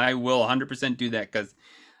things, and I will 100% do that because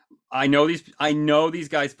I know these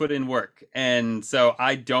guys put in work, and so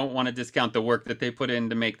I don't want to discount the work that they put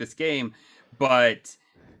in to make this game. But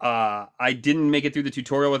I didn't make it through the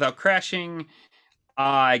tutorial without crashing.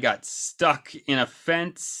 I got stuck in a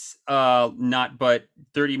fence, not but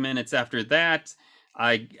 30 minutes after that.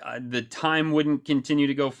 The time wouldn't continue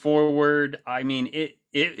to go forward. I mean,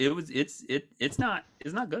 it's not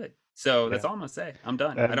good. So Yeah. that's all I'm gonna say. I'm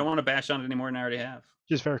done. I don't want to bash on it anymore than I already have.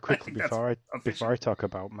 Just very I quickly think that's before official. I talk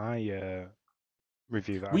about my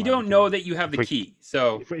review that I We might be don't know doing, that you have if the we key,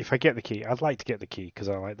 so if I get the key, I'd like to get the key because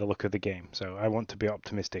I like the look of the game. So I want to be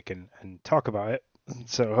optimistic and talk about it.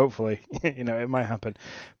 So hopefully, it might happen.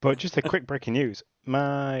 But just a quick breaking news: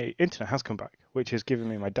 my internet has come back, which has given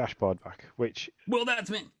me my dashboard back. Which well, that's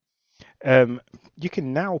me. you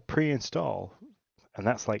can now pre-install, and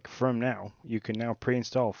that's like from now. You can now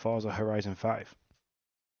pre-install Forza Horizon 5.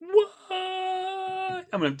 What?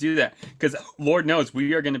 I'm gonna do that because Lord knows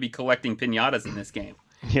we are gonna be collecting pinatas in this game.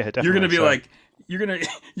 Yeah, You're gonna definitely. be So like, you're gonna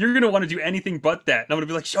you're gonna want to do anything but that. And I'm gonna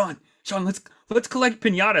be like, Sean, let's collect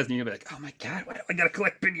pinatas. And you're gonna be like, oh my god, why do I gotta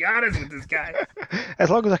collect pinatas with this guy? as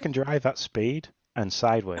long as I can drive at speed and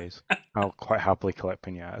sideways, I'll quite happily collect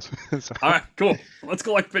pinatas. So, All right, cool. Let's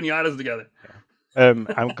collect pinatas together.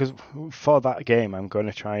 because for that game, I'm going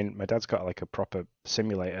to try and my dad's got like a proper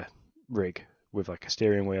simulator rig with like a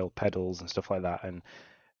steering wheel, pedals, and stuff like that, and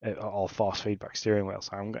all force feedback steering wheel.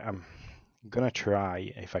 So I'm gonna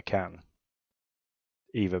try if I can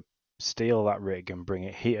either steal that rig and bring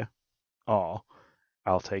it here, or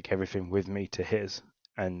I'll take everything with me to his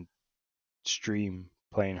and stream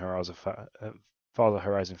playing Forza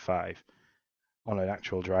Horizon 5 on an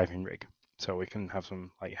actual driving rig, so we can have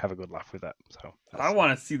a good laugh with that. So I that's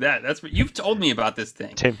want to see that. That's what you've told me about this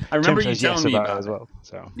thing. Tim. I Tim remember you says yes telling me about it about as it. well.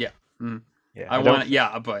 So Yeah. Mm. yeah, I want it.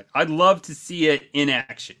 Yeah, but I'd love to see it in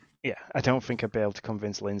action. I don't think I'd be able to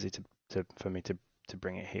convince Lindsay for me to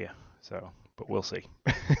bring it here. So, but we'll see.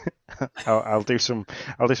 I'll do some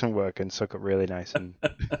work and suck up really nice and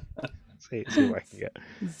see what I can get.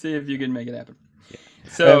 See if you can make it happen. Yeah.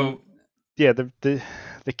 So Yeah,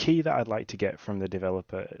 the key that I'd like to get from the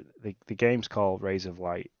developer, the game's called Rays of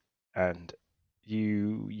Light, and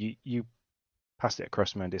you passed it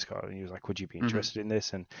across to me on Discord, and he was like, "Would you be interested in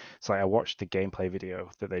this?" And it's like I watched the gameplay video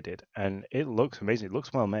that they did, and it looks amazing. It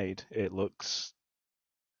looks well made. It looks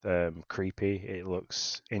creepy. It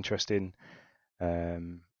looks interesting.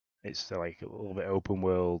 It's like a little bit open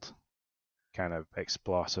world kind of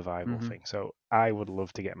explore survival thing. So I would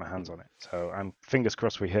love to get my hands on it. So I'm fingers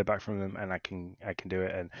crossed we hear back from them and I can do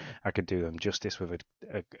it and I could do them justice with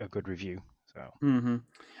a good review. So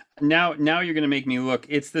now you're going to make me look.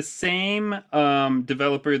 It's the same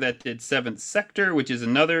developer that did Seventh Sector, which is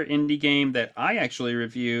another indie game that I actually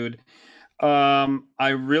reviewed. I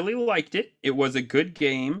really liked it. It was a good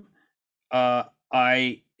game.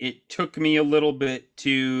 It took me a little bit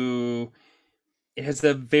to. It has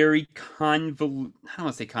a very convoluted. I don't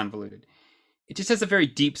want to say convoluted. It just has a very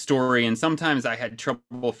deep story, and sometimes I had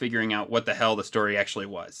trouble figuring out what the hell the story actually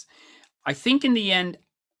was. I think in the end,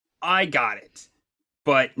 I got it.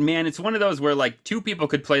 But man, it's one of those where like two people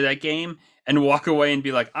could play that game and walk away and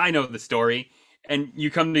be like, I know the story. And you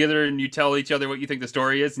come together and you tell each other what you think the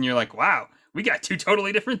story is, and you're like, wow, we got two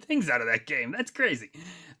totally different things out of that game. That's crazy.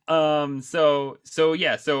 So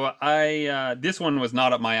yeah, so I this one was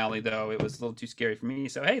not up my alley though. It was a little too scary for me.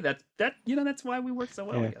 So hey, that's why we work so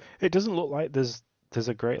well Yeah, together. it doesn't look like there's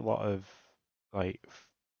a great lot of like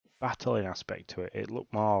battling aspect to it. It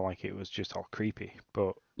looked more like it was just all creepy,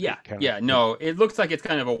 but Yeah, it kind of yeah, no, it looks like it's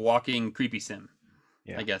kind of a walking creepy sim.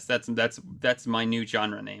 I yeah. guess that's my new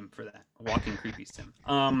genre name for that. Walking creepy sim.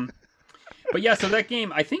 But yeah, so that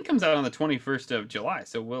game I think comes out on the 21st of July,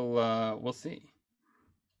 so we'll see.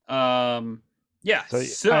 Yeah, So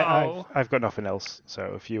so I've got nothing else.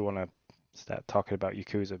 So if you want to start talking about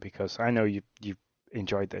Yakuza, because I know you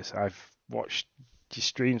enjoyed this. I've watched your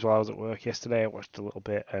streams while I was at work yesterday. I watched a little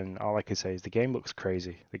bit, and all I can say is the game looks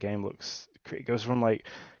crazy. The game looks it goes from like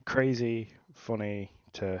crazy, funny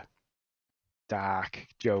to dark,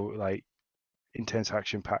 Joe like intense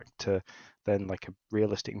action packed to then like a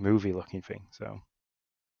realistic movie looking thing. So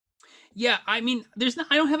yeah, I mean,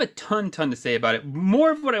 I don't have a ton to say about it.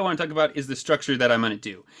 More of what I want to talk about is the structure that I'm going to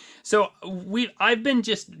do. So I've been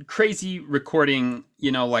just crazy recording,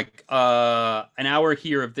 like an hour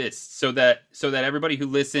here of this so that everybody who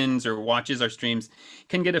listens or watches our streams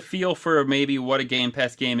can get a feel for maybe what a Game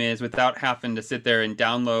Pass game is without having to sit there and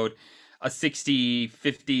download a 60,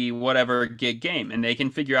 50, whatever gig game, and they can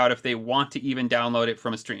figure out if they want to even download it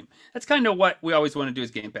from a stream. That's kind of what we always want to do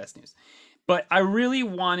as Game Pass News. But I really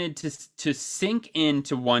wanted to sink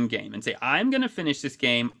into one game and say I'm going to finish this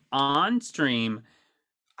game on stream,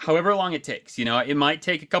 however long it takes. It might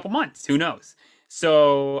take a couple months. Who knows?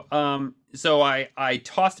 So I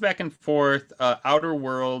tossed back and forth Outer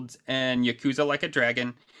Worlds and Yakuza Like a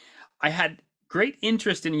Dragon. I had great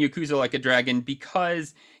interest in Yakuza Like a Dragon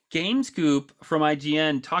because GameScoop from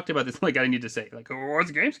IGN talked about this. Like I need to say, like,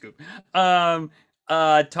 what's GameScoop?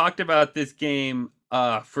 Talked about this game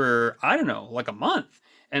for I don't know, like a month,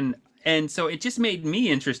 and so it just made me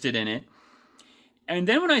interested in it. And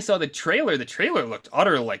then when I saw the trailer looked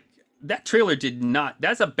utter like that trailer did not.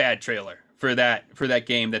 That's a bad trailer for that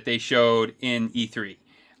game that they showed in E3.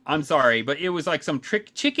 I'm sorry, but it was like some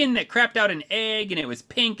trick chicken that crapped out an egg and it was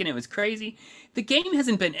pink and it was crazy. The game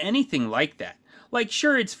hasn't been anything like that. Like,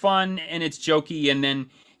 sure, it's fun and it's jokey, and then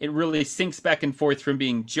it really sinks back and forth from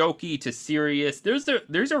being jokey to serious. There's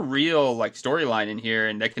a real like storyline in here,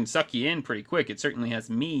 and that can suck you in pretty quick. It certainly has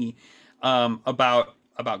me about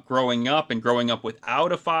growing up and growing up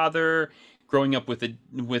without a father, growing up with a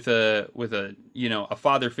a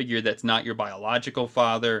father figure that's not your biological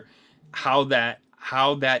father, how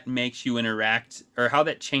that makes you interact or how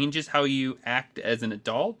that changes how you act as an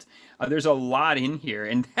adult. There's a lot in here,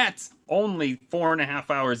 and that's only 4.5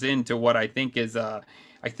 hours into what I think is I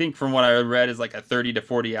think from what I read is like a 30 to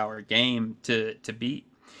 40 hour game to beat.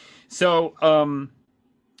 So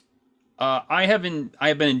I have been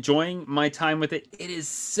enjoying my time with it. It is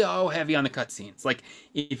so heavy on the cutscenes. Like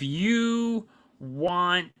if you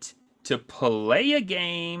want to play a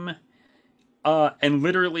game and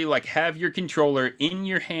literally like have your controller in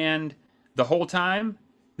your hand the whole time,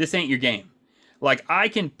 this ain't your game. Like I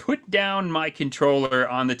can put down my controller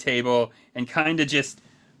on the table and kind of just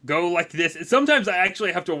go like this. Sometimes I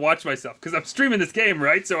actually have to watch myself because I'm streaming this game,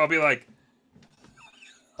 right? So I'll be like,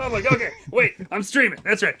 I'm like, okay, wait, I'm streaming.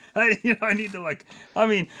 That's right. I need to like, I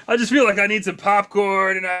mean, I just feel like I need some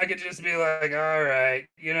popcorn, and I could just be like, all right,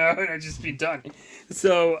 and I just be done.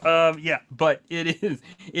 So, yeah, but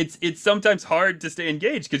it's sometimes hard to stay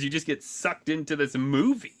engaged because you just get sucked into this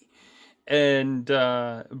movie. And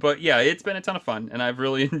but yeah, it's been a ton of fun, and I've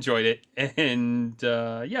really enjoyed it. And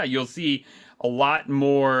yeah, you'll see a lot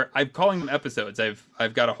more. I'm calling them episodes.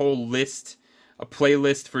 I've got a whole list, a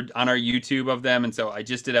playlist for on our YouTube of them, and so I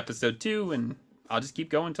just did episode 2, and I'll just keep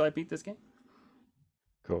going until I beat this game.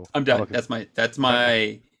 cool. I'm I'm done. looking. That's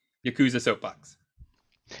my Yakuza soapbox.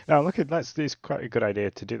 Now look at that's it's quite a good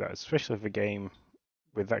idea to do that, especially for a game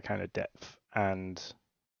with that kind of depth. And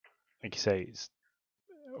like you say, it's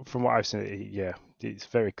from what I've seen, yeah, it's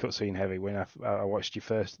very cutscene heavy. When I watched you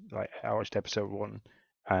first, like I watched episode 1,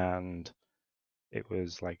 and it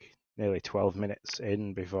was like nearly 12 minutes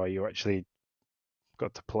in before you actually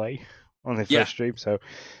got to play on the Yeah. first stream. So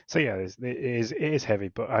yeah, it is heavy,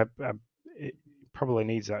 but it probably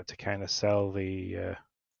needs that to kind of sell the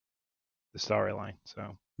storyline.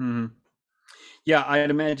 So hmm Yeah, I'd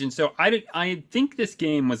imagine. So I think this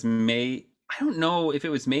game was made. I don't know if it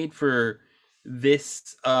was made for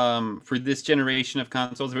this generation of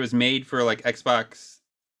consoles. If it was made for like Xbox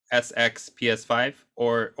SX PS5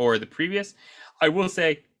 or the previous. I will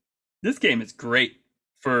say this game is great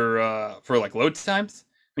for like load times.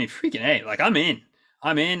 I mean, freaking A, like I'm in,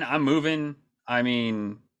 I'm moving. I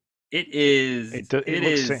mean, it is Yeah,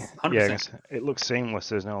 100%. it looks seamless.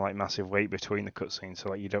 There's no like massive wait between the cutscenes, so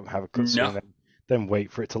like you don't have a cutscene No. and then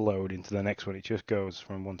wait for it to load into the next one. It just goes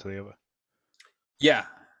from one to the other. Yeah.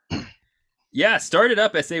 Yeah, start it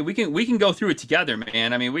up, SA. We can go through it together,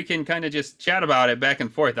 man. I mean, we can kind of just chat about it back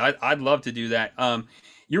and forth. I'd love to do that.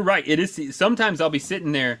 You're right. It is sometimes I'll be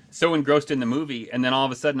sitting there so engrossed in the movie, and then all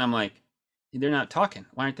of a sudden I'm like, they're not talking.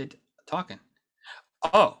 Why aren't they talking?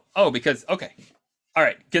 Oh, because okay. All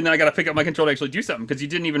right. Then I got to pick up my control to actually do something because you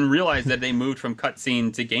didn't even realize that they moved from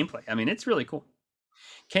cutscene to gameplay. I mean, it's really cool.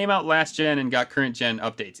 Came out last gen and got current gen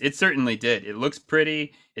updates. It certainly did. It looks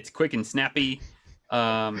pretty. It's quick and snappy.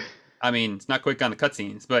 I mean, it's not quick on the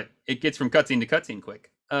cutscenes, but it gets from cutscene to cutscene quick.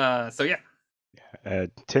 So yeah.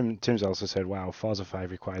 Tim's also said, "Wow, Forza 5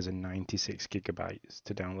 requires a 96 gigabytes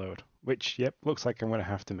to download." Which, yep, looks like I'm gonna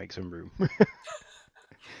have to make some room.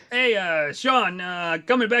 Hey, Sean,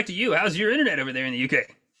 coming back to you. How's your internet over there in the UK?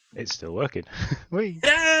 It's still working. Whee!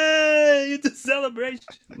 Yay! It's a celebration.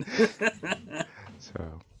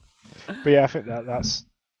 So, but yeah, I think that's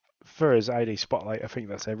for us ID Spotlight. I think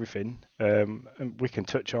that's everything. And we can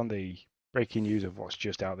touch on the breaking news of what's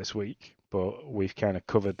just out this week, but we've kind of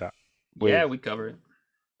covered that. Yeah, we cover it.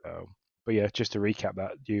 But yeah, just to recap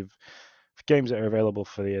that, games that are available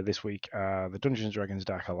for this week are the Dungeons and Dragons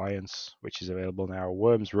Dark Alliance, which is available now,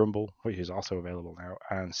 Worms Rumble, which is also available now,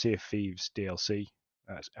 and Sea of Thieves DLC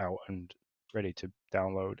that's out and ready to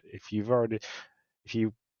download. If you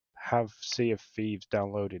have Sea of Thieves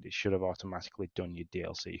downloaded, it should have automatically done your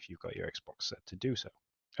DLC if you've got your Xbox set to do so.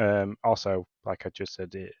 Also, like I just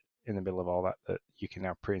said in the middle of all that, that you can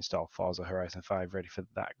now pre-install Forza Horizon 5 ready for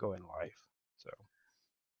that going live. So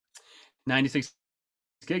 96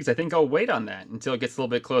 gigs. I think I'll wait on that until it gets a little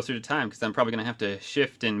bit closer to time because I'm probably going to have to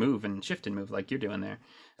shift and move like you're doing there,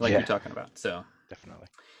 like you're talking about. So definitely.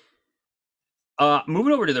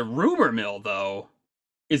 Moving over to the rumor mill, though,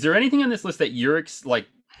 is there anything on this list that you're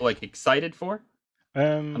excited for?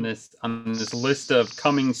 On this list of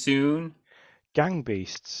coming soon. Gang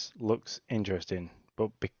Beasts looks interesting,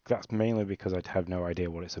 but that's mainly because I have no idea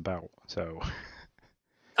what it's about. So.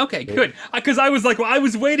 Okay, good. Because I was like, well, I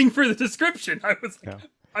was waiting for the description. I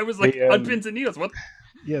was like, on pins and needles. What?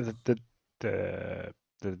 Yeah, the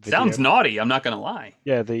video, sounds naughty. I'm not gonna lie.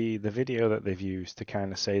 Yeah, the video that they've used to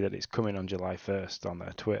kind of say that it's coming on July 1st on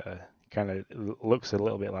their Twitter kind of looks a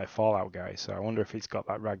little bit like Fallout Guy. So I wonder if it's got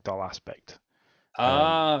that ragdoll aspect.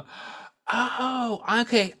 Oh,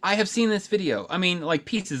 okay. I have seen this video. I mean, like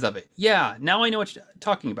pieces of it. Yeah. Now I know what you're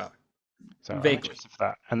talking about. So vaguely. I'm interested for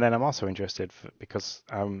that, and then I'm also interested because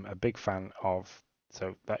I'm a big fan of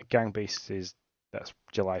that Gang Beasts that's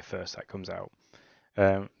July 1st that comes out.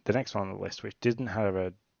 The next one on the list, which didn't have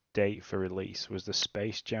a date for release, was the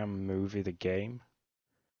Space Jam movie, the game.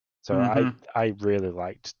 So I really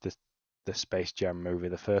liked the Space Jam movie,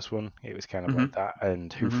 the first one. It was kind of like that,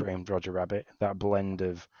 and Who Framed Roger Rabbit. That blend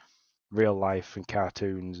of real life and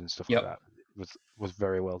cartoons and stuff like that was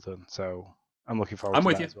very well done. So I'm looking forward to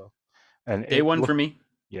that as well. And day one for me.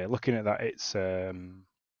 Yeah, looking at that, it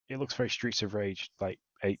looks very Streets of Rage, like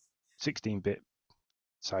a 16-bit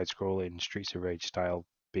side-scrolling Streets of Rage style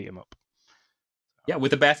beat 'em up. Yeah,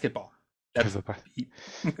 with a basketball. That's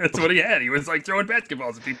what he had. He was like throwing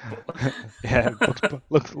basketballs at people. Yeah,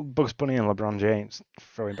 Bugs Bunny and LeBron James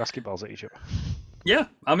throwing basketballs at each other. Yeah,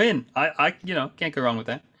 I'm in. I can't go wrong with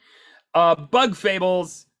that. Bug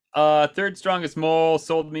Fables, third strongest mole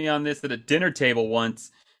sold me on this at a dinner table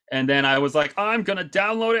once. And then I was like, I'm going to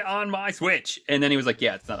download it on my Switch. And then he was like,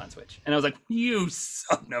 yeah, it's not on Switch. And I was like, you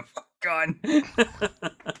son of a gun.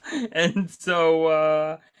 And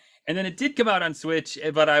so, and then it did come out on Switch,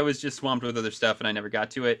 but I was just swamped with other stuff and I never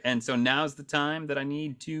got to it. And so now's the time that I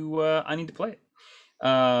need to play it.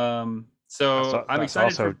 So I'm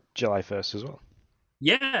excited also for July 1st as well.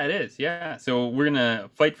 Yeah, it is. Yeah. So we're going to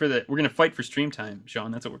fight for stream time,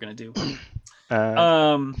 Sean. That's what we're going to do.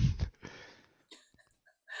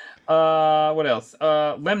 What else?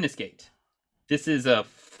 Lemnis Gate. This is a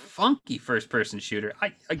funky first-person shooter.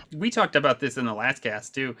 We talked about this in the last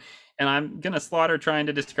cast too, and I'm gonna slaughter trying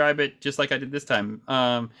to describe it just like I did this time.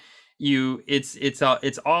 It's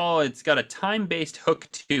got a time-based hook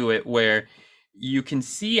to it where you can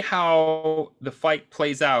see how the fight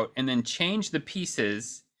plays out and then change the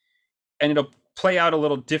pieces, and it'll play out a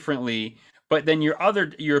little differently. But then your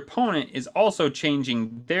opponent is also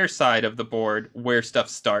changing their side of the board where stuff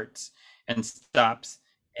starts and stops.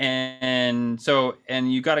 And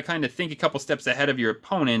you got to kind of think a couple steps ahead of your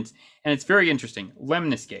opponent, and it's very interesting.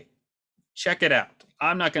 Lemniscate, check it out.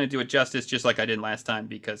 I'm not going to do it justice, just like I did last time,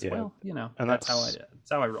 because Yeah, well, you know, and that's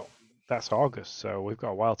how I roll. that's August, so we've got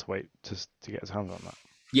a while to wait to get his hands on that.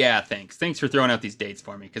 Yeah, thanks for throwing out these dates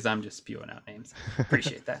for me, because I'm just spewing out names.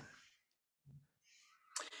 Appreciate that.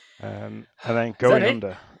 And then Is that Going it?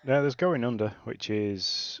 Under. No, there's Going Under, which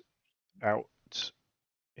is out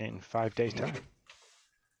in 5 days' time.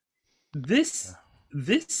 This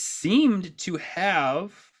this seemed to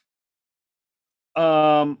have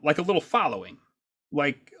like a little following.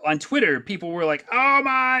 Like on Twitter, people were like, "Oh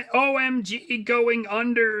my, OMG, Going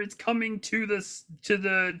Under is coming to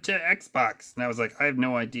Xbox," and I was like, "I have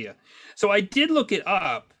no idea." So I did look it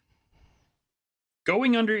up.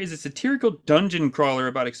 Going Under is a satirical dungeon crawler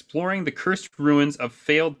about exploring the cursed ruins of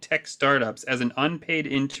failed tech startups as an unpaid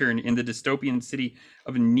intern in the dystopian city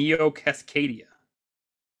of Neo Cascadia.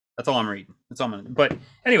 That's all I'm reading. That's all I'm gonna. But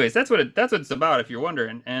anyways, that's what it's about. If you're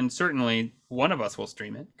wondering, and certainly one of us will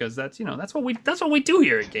stream it, because that's what we do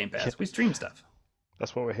here at Game Pass. We stream stuff.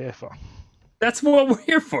 That's what we're here for. That's what we're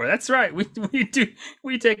here for. That's right. We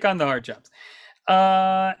take on the hard jobs.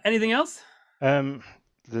 Anything else?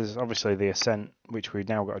 There's obviously the Ascent, which we've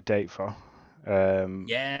now got a date for.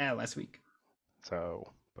 Yeah, last week.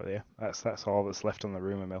 So, but yeah, that's all that's left on the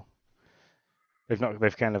rumor mill.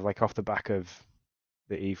 They've kind of like off the back of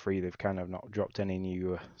the E3, they've kind of not dropped any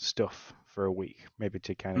new stuff for a week, maybe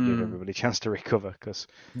to kind of give everybody a chance to recover. Because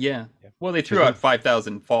yeah, well, they threw out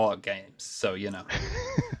 5,000 Fallout games, so you know.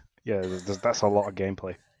 Yeah, that's a lot of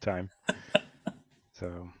gameplay time.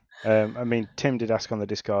 So, I mean, Tim did ask on the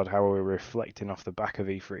Discord how we're reflecting off the back of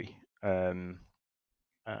E3, and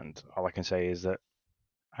all I can say is that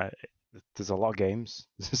there's a lot of games,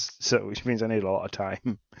 so which means I need a lot of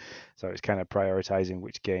time. So it's kind of prioritizing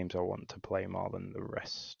which games I want to play more than the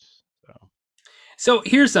rest. So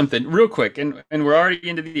here's something real quick, and we're already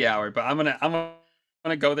into the hour, but I'm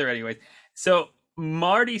gonna go there anyways. So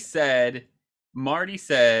Marty said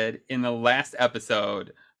in the last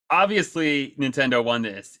episode, obviously Nintendo won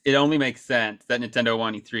this. It only makes sense that Nintendo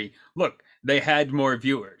won E3. Look, they had more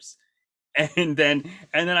viewers. And then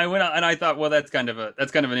I went out and I thought, well, that's kind of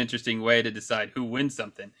an interesting way to decide who wins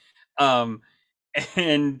something. But I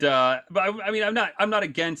mean, I'm not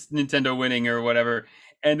against Nintendo winning or whatever.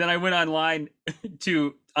 And then I went online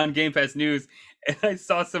on Game Pass News, and I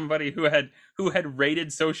saw somebody who had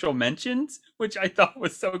rated social mentions, which I thought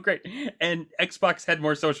was so great. And Xbox had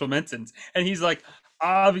more social mentions, and he's like,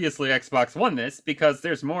 obviously Xbox won this because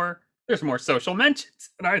there's more social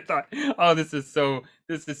mentions. And I thought, oh, this is so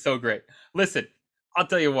great. Listen, I'll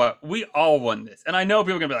tell you what, we all won this. And I know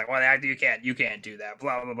people are gonna be like, well, you can't do that,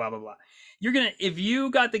 blah blah blah blah blah. If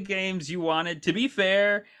you got the games you wanted, to be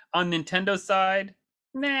fair, on Nintendo's side,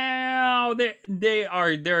 now there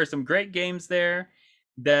are some great games there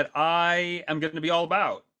that I am gonna be all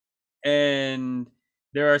about. And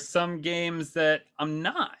there are some games that I'm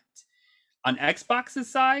not. On Xbox's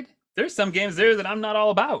side, there's some games there that I'm not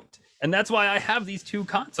all about. And that's why I have these two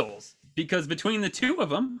consoles, because between the two of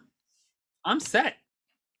them, I'm set.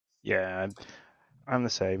 Yeah, I'm the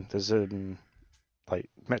same. There's like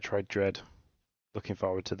Metroid Dread, looking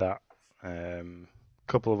forward to that.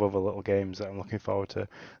 Couple of other little games that I'm looking forward to.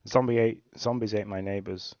 Zombies Ate My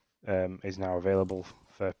Neighbors is now available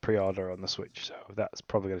for pre-order on the Switch, so that's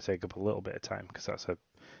probably going to take up a little bit of time because that's a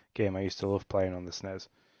game I used to love playing on the SNES.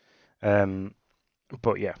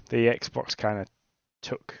 But yeah, the Xbox kind of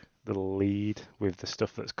took the lead with the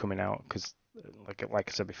stuff that's coming out because, like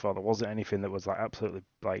I said before, there wasn't anything that was like absolutely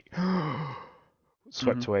like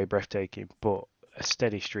swept away, breathtaking, but a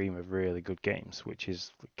steady stream of really good games, which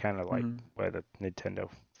is kind of like where the Nintendo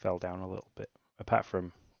fell down a little bit. Apart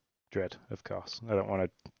from Dread, of course. I don't want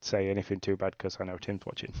to say anything too bad because I know Tim's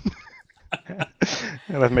watching,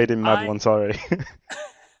 and I've made him mad once already.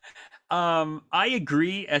 I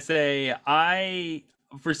agree.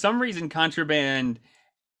 For some reason, Contraband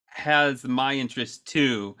has my interest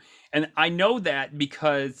too, and I know that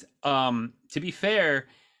because, to be fair,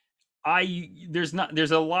 there's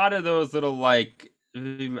a lot of those little, like,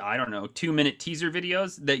 I don't know, 2-minute teaser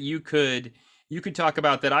videos that you could talk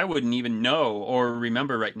about that I wouldn't even know or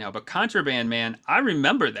remember right now. But Contraband, man, I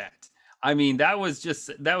remember that. I mean, that was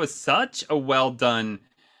such a well done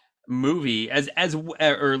movie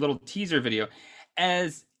or a little teaser video.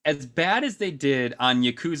 As bad as they did on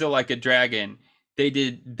Yakuza Like a Dragon, they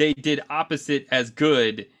did opposite as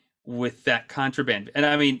good with that Contraband. And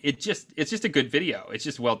I mean, it's just a good video. It's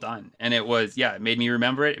just well done. And it made me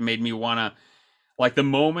remember it. It made me want to, like, the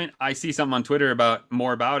moment I see something on Twitter about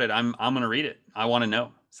it, I'm going to read it. I want to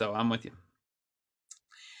know. So I'm with you.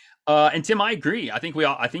 And Tim, I agree. I think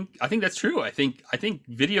that's true. I think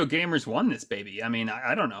video gamers won this baby. I mean,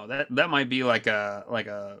 I don't know, that might be like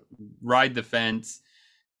a ride the fence,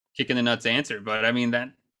 kick in the nuts answer, but I mean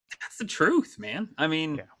that's the truth, man. I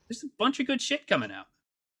mean, Yeah. there's a bunch of good shit coming out.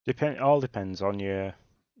 All depends on your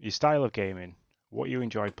style of gaming, what you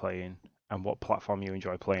enjoy playing, and what platform you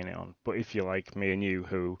enjoy playing it on. But if you're like me and you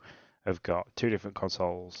who have got two different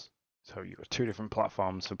consoles, so you've got two different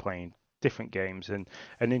platforms for playing different games, and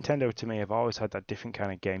Nintendo to me have always had that different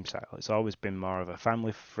kind of game style. It's always been more of a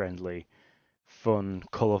family friendly, fun,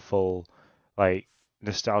 colourful, like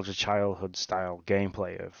nostalgia childhood style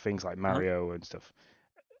gameplay of things like Uh-huh. Mario and stuff.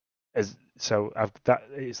 As so I've that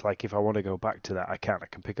it's like if I want to go back to that, I can. I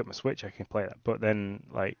can pick up my Switch, I can play that. But then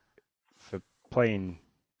like for playing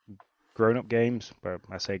grown up games, where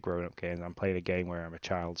I say grown up games, I'm playing a game where I'm a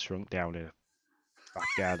child shrunk down in a back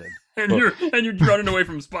garden. And But you're running away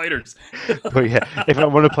from spiders. but yeah, if I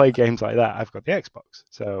want to play games like that, I've got the Xbox.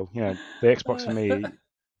 So the Xbox for me,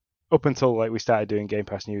 up until like we started doing Game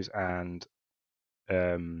Pass news and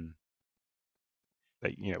um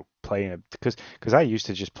like playing because I used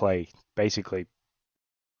to just play basically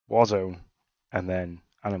Warzone, and then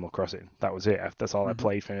Animal Crossing. That was it. That's all I Mhm.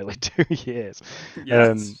 played for nearly 2 years.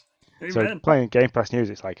 Um, Yes. so Amen. playing Game Pass News,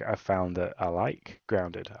 it's like I found that I like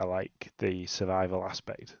Grounded. I like the survival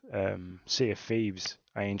aspect. Sea of Thieves,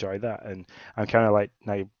 I enjoy that, and I'm kind of like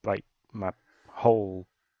now like my whole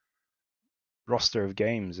roster of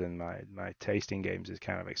games and my tasting games is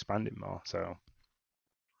kind of expanding more. So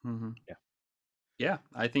Hmm. yeah. Yeah,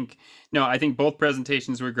 I think no, I think both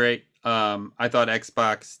presentations were great. I thought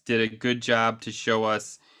Xbox did a good job to show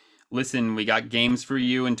us, listen, we got games for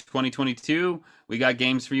you in 2022. We got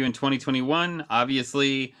games for you in 2021.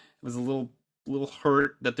 Obviously, it was a little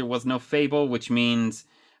hurt that there was no Fable, which means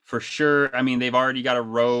for sure, I mean, they've already got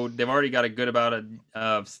a good amount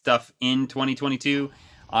of stuff in 2022.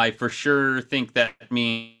 I for sure think that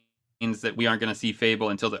means that we aren't going to see Fable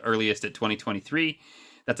until the earliest at 2023.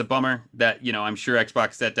 That's a bummer. That I'm sure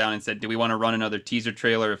Xbox sat down and said, "Do we want to run another teaser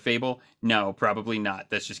trailer of Fable?" No, probably not.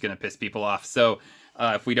 That's just going to piss people off. So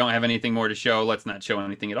if we don't have anything more to show, let's not show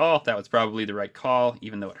anything at all. That was probably the right call,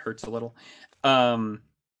 even though it hurts a little. Um,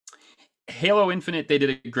 Halo Infinite, they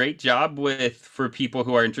did a great job with for people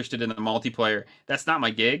who are interested in the multiplayer. That's not my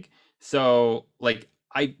gig. So like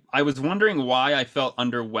I was wondering why I felt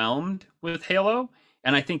underwhelmed with Halo,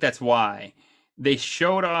 and I think that's why. They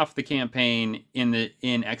showed off the campaign in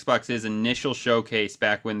Xbox's initial showcase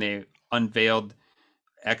back when they unveiled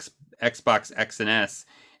X, Xbox X and S.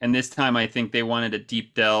 And this time I think they wanted a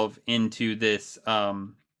deep delve into this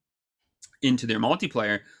into their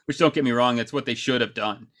multiplayer, which don't get me wrong, that's what they should have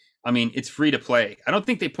done. I mean, it's free to play. I don't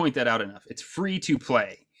think they point that out enough. It's free to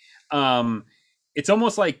play. Um, it's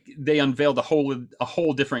almost like they unveiled a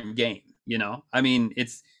whole different game. I mean,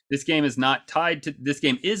 it's this game is not tied to this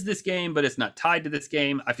game is this game, but it's not tied to this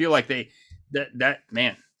game. I feel like that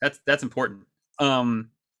man, that's important.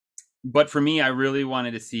 Um, but for me, I really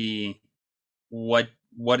wanted to see what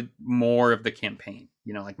what more of the campaign,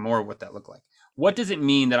 like more of what that looked like. What does it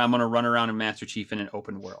mean that I'm going to run around in Master Chief in an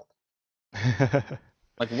open world?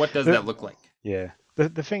 Like, what does the, that look like? yeah,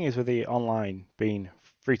 the thing is with the online being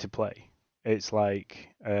free to play, it's like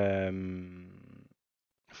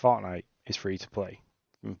Fortnite is free to play.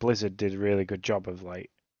 And Blizzard did a really good job of like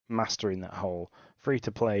mastering that whole free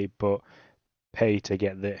to play but pay to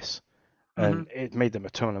get this, Mm-hmm. and it made them a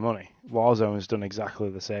ton of money. Warzone's done exactly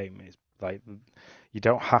the same. It's like you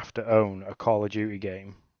don't have to own a Call of Duty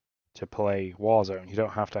game to play Warzone. You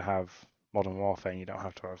don't have to have Modern Warfare. And you don't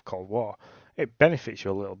have to have Cold War. It benefits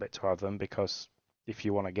you a little bit to have them because if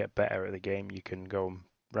you want to get better at the game, you can go and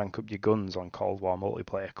rank up your guns on Cold War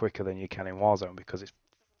multiplayer quicker than you can in Warzone because it's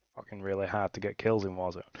fucking really hard to get kills in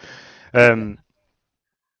Warzone. Oh yeah. Um,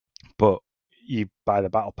 but you buy the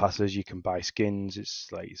battle passes, you can buy skins. It's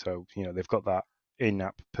like so they've got that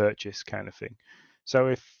in-app purchase kind of thing. So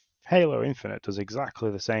if Halo Infinite does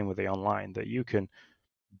exactly the same with the online, that you can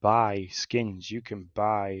buy skins, you can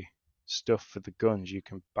buy stuff for the guns, you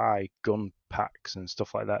can buy gun packs and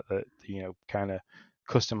stuff like that that kind of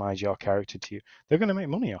customize your character to you. They're going to make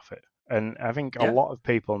money off it, and I think a Yeah. lot of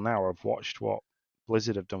people now have watched what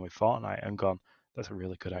Blizzard have done with Fortnite and gone, "That's a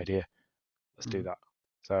really good idea. Let's do Mm-hmm. that."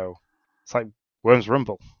 So it's like Worms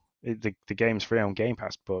Rumble. The game's free on Game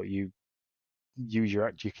Pass, but you use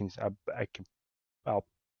your you can I can I'll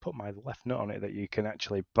put my left nut on it that you can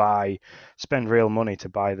actually spend real money to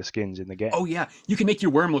buy the skins in the game. Oh yeah. You can make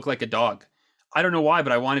your worm look like a dog. I don't know why,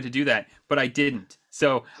 but I wanted to do that, but I didn't.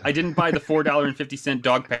 So So, I didn't buy the $4.50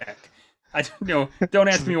 dog pack. I don't know. Don't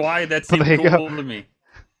ask me why. That but seemed there you go. cool to me.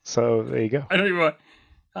 So there you go. I don't even.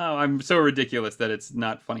 Oh, I'm so ridiculous that it's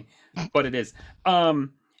not funny, but it is.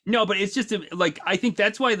 Um, no, but it's just like I think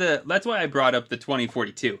that's why I brought up the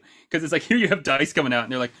 2042 because it's like here you have Dice coming out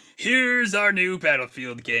and they're like, here's our new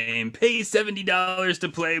Battlefield game. Pay $70 to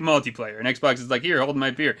play multiplayer. And Xbox is like, here, hold my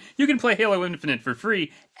beer. You can play Halo Infinite for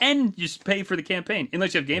free and just pay for the campaign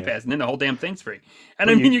unless you have Game Yeah. Pass, and then the whole damn thing's free. And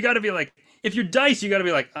But I mean, you got to be like, if you're Dice, you got to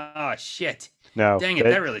be like, ah, oh, shit, no, dang it,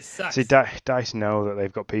 that really see, sucks. Dice know that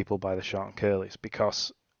they've got people by the short and curlies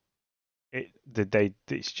because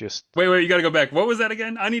it's just Wait, you got to go back. What was that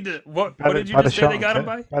again? I need to. What did you by the just say short they got him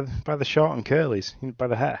by? by the short and curlies, by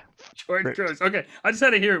the hair. George Ripped. Gross. Okay, I just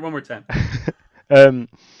had to hear it one more time. um,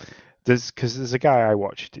 there's a guy I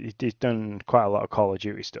watched. He's done quite a lot of Call of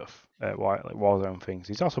Duty stuff, like Warzone things.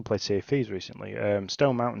 He's also played Sea of Thieves recently.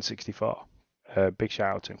 Stone Mountain 64. Big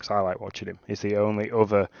shout out to him because I like watching him. He's the only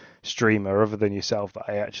other streamer other than yourself that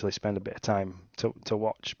I actually spend a bit of time to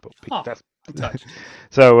watch. But Oh, that's I'm touched.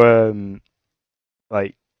 so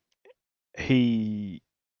like he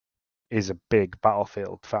is a big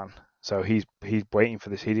Battlefield fan. So he's waiting for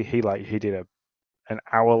this. He did an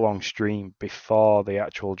hour-long stream before the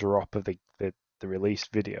actual drop of the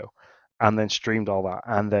released video, and then streamed all that,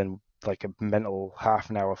 and then like a mental half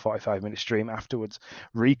an hour, 45-minute stream afterwards,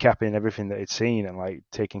 recapping everything that he'd seen and like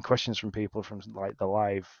taking questions from people from like the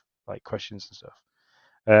live like questions and stuff.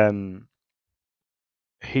 Um,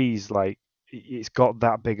 he's like, it's got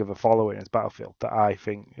that big of a following as Battlefield that I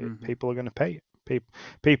think Mm-hmm. people are going to pay it.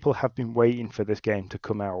 People have been waiting for this game to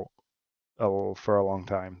come out for a long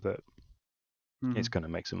time. That Mm-hmm. it's going to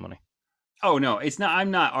make some money. Oh no, it's not. I'm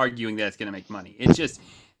not arguing that it's going to make money. It's just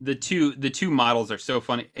the two models are so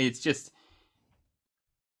funny. It's just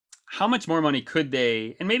how much more money could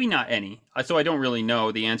they, and maybe not any. So I don't really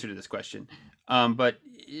know the answer to this question. But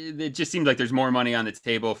it just seems like there's more money on the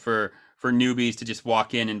table for newbies to just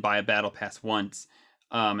walk in and buy a battle pass once,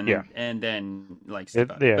 Yeah, and then like it, stick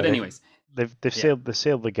on it. yeah. But anyways, They've yeah.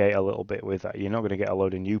 sealed the gate a little bit with that. You're not going to get a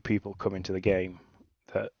load of new people coming to the game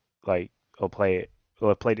that like will play it. Well,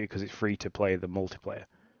 have played it because it's free to play the multiplayer.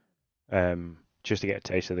 Just to get a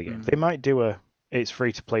taste of the game. They Mm, might do it's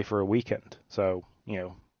free to play for a weekend, so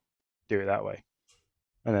do it that way,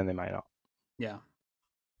 and then they might not. yeah.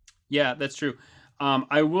 Yeah, that's true.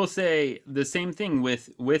 I will say the same thing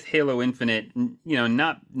with Halo Infinite.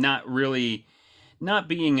 Not really, not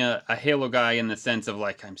being a Halo guy in the sense of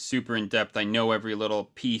like I'm super in depth. I know every little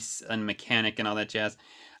piece and mechanic and all that jazz.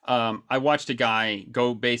 I watched a guy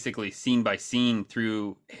go basically scene by scene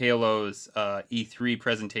through Halo's E3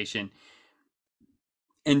 presentation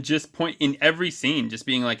and just point in every scene, just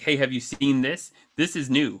being like, "Hey, have you seen this? This is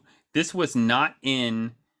new. This was not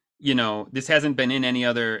in, this hasn't been in any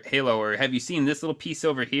other Halo. Or have you seen this little piece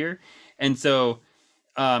over here?" And so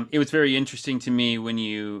it was very interesting to me when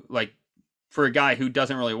you like, for a guy who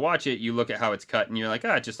doesn't really watch it, you look at how it's cut and you're like,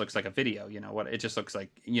 it just looks like a video. What it just looks like,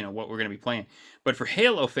 what we're going to be playing. But for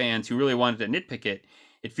Halo fans who really wanted to nitpick it,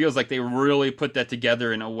 it feels like they really put that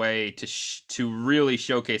together in a way to really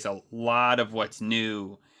showcase a lot of what's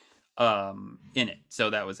new in it. So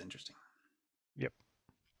that was interesting. Yep.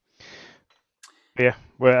 Yeah.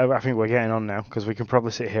 Well, I think we're getting on now because we can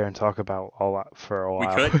probably sit here and talk about all that for a We while.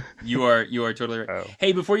 could. You are totally right. So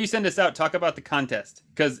Hey, before you send us out, talk about the contest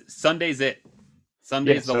because Sunday's it.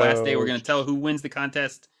 yeah. Sunday's the last day. We're gonna tell who wins the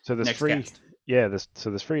contest So there's next three. cast. Yeah. There's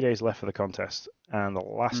 3 days left for the contest, and the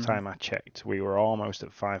last Mm-hmm. time I checked, we were almost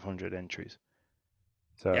at 500 entries.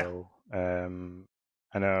 Yeah. So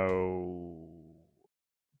I know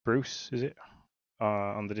Bruce, is it,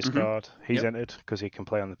 on the Mm-hmm. Discord? He's Yep. entered because he can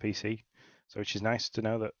play on the PC, so which is nice to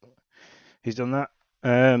know that he's done that.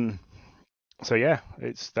 Um, so yeah,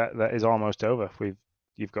 it's that is almost over.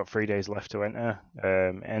 You've got 3 days left to enter.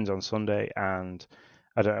 It ends on Sunday, and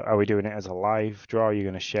I don't. Are we doing it as a live draw? Are you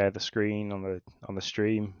going to share the screen on the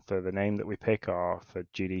stream for the name that we pick, or for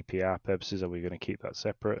GDPR purposes, are we going to keep that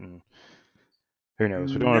separate? And who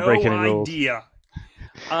knows? We don't want to break No any rules, idea.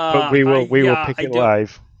 but we will pick I it don't.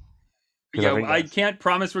 live because I Yeah, think I that's can't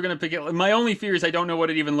promise we're gonna pick it. My only fear is I don't know what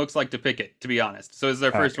it even looks like to pick it. To be honest, so this is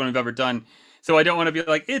our first okay. one we've ever done. So I don't want to be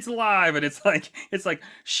like it's live and it's like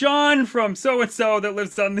Sean from so and so that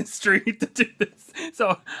lives on this street to do this.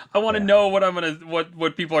 So I want to Yeah. know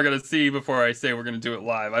what people are gonna see before I say we're gonna do it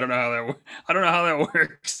live. I don't know how that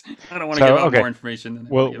works. I don't want to So give out okay, more information than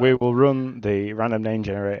I want to give we out. will run the random name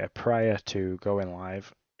generator prior to going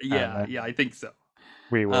live, and Yeah, then I think so.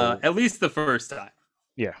 we will At least the first time.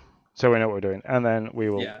 yeah. So we know what we're doing, and then we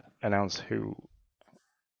will Yeah. announce who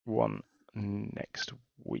won next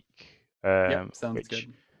week, Yep. Sounds which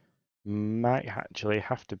good. might actually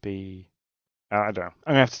have to be I don't know.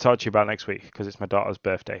 I'm gonna have to talk to you about next week because it's my daughter's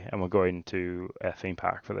birthday and we're going to a theme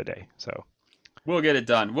park for the day. So We'll get it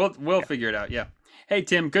done. We'll yeah, figure it out. Yeah. Hey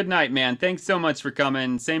Tim, good night, man. Thanks so much for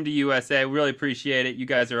coming. Same to USA. Really appreciate it. You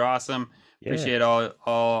guys are awesome. yeah. Appreciate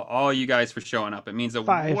all you guys for showing up. It means a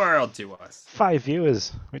Five world to us. 5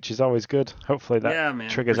 viewers, which is always good. Hopefully that Yeah, man,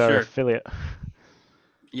 for triggers our sure. affiliate.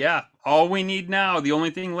 Yeah, all we need now, the only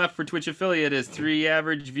thing left for Twitch affiliate is 3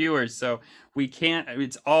 average viewers. So we can't.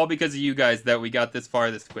 It's all because of you guys that we got this far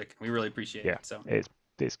this quick. We really appreciate Yeah, it. So. it's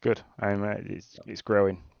good. It's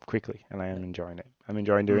growing quickly, and I am enjoying it. I'm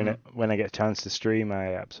enjoying doing Mm-hmm. it. When I get a chance to stream,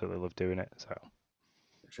 I absolutely love doing it.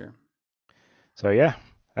 For sure. So yeah.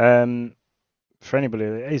 For anybody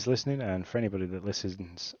that is listening, and for anybody that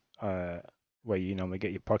listens, where you normally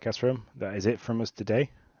get your podcast from, that is it from us today.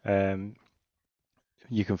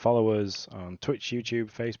 You can follow us on Twitch,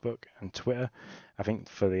 YouTube, Facebook, and Twitter. I think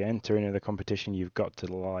for the entering of the competition, you've got to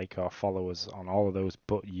like or follow us on all of those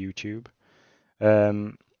but YouTube.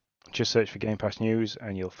 Just search for Game Pass News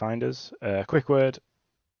and you'll find us. Quick word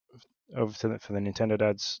over to for the Nintendo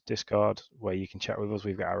Dads Discord where you can chat with us.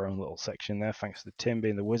 We've got our own little section there, thanks to Tim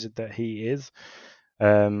being the wizard that he is.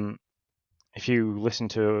 If you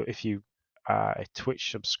are a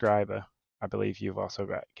Twitch subscriber, I believe you've also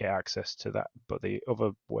get access to that. But the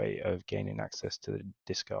other way of gaining access to the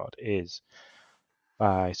Discord is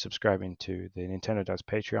by subscribing to the Nintendo Dads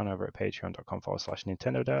Patreon over at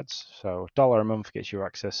patreon.com/Nintendo Dads. So $1 a month gets you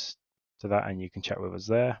access to that, and you can chat with us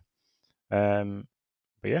there.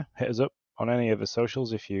 But yeah, hit us up on any of the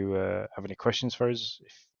socials if you have any questions for us.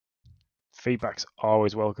 Feedback's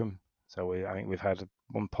always welcome. So I think we've had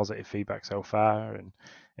one positive feedback so far, and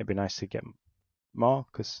it'd be nice to get more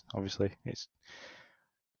because obviously it's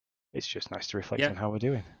just nice to reflect on how we're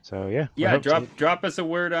doing. So yeah, drop us a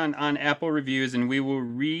word on Apple reviews, and we will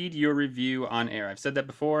read your review on air. I've said that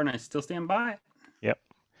before, and I still stand by it. Yep.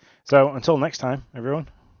 So until next time, everyone.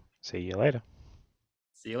 See you later.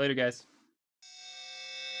 See you later, guys.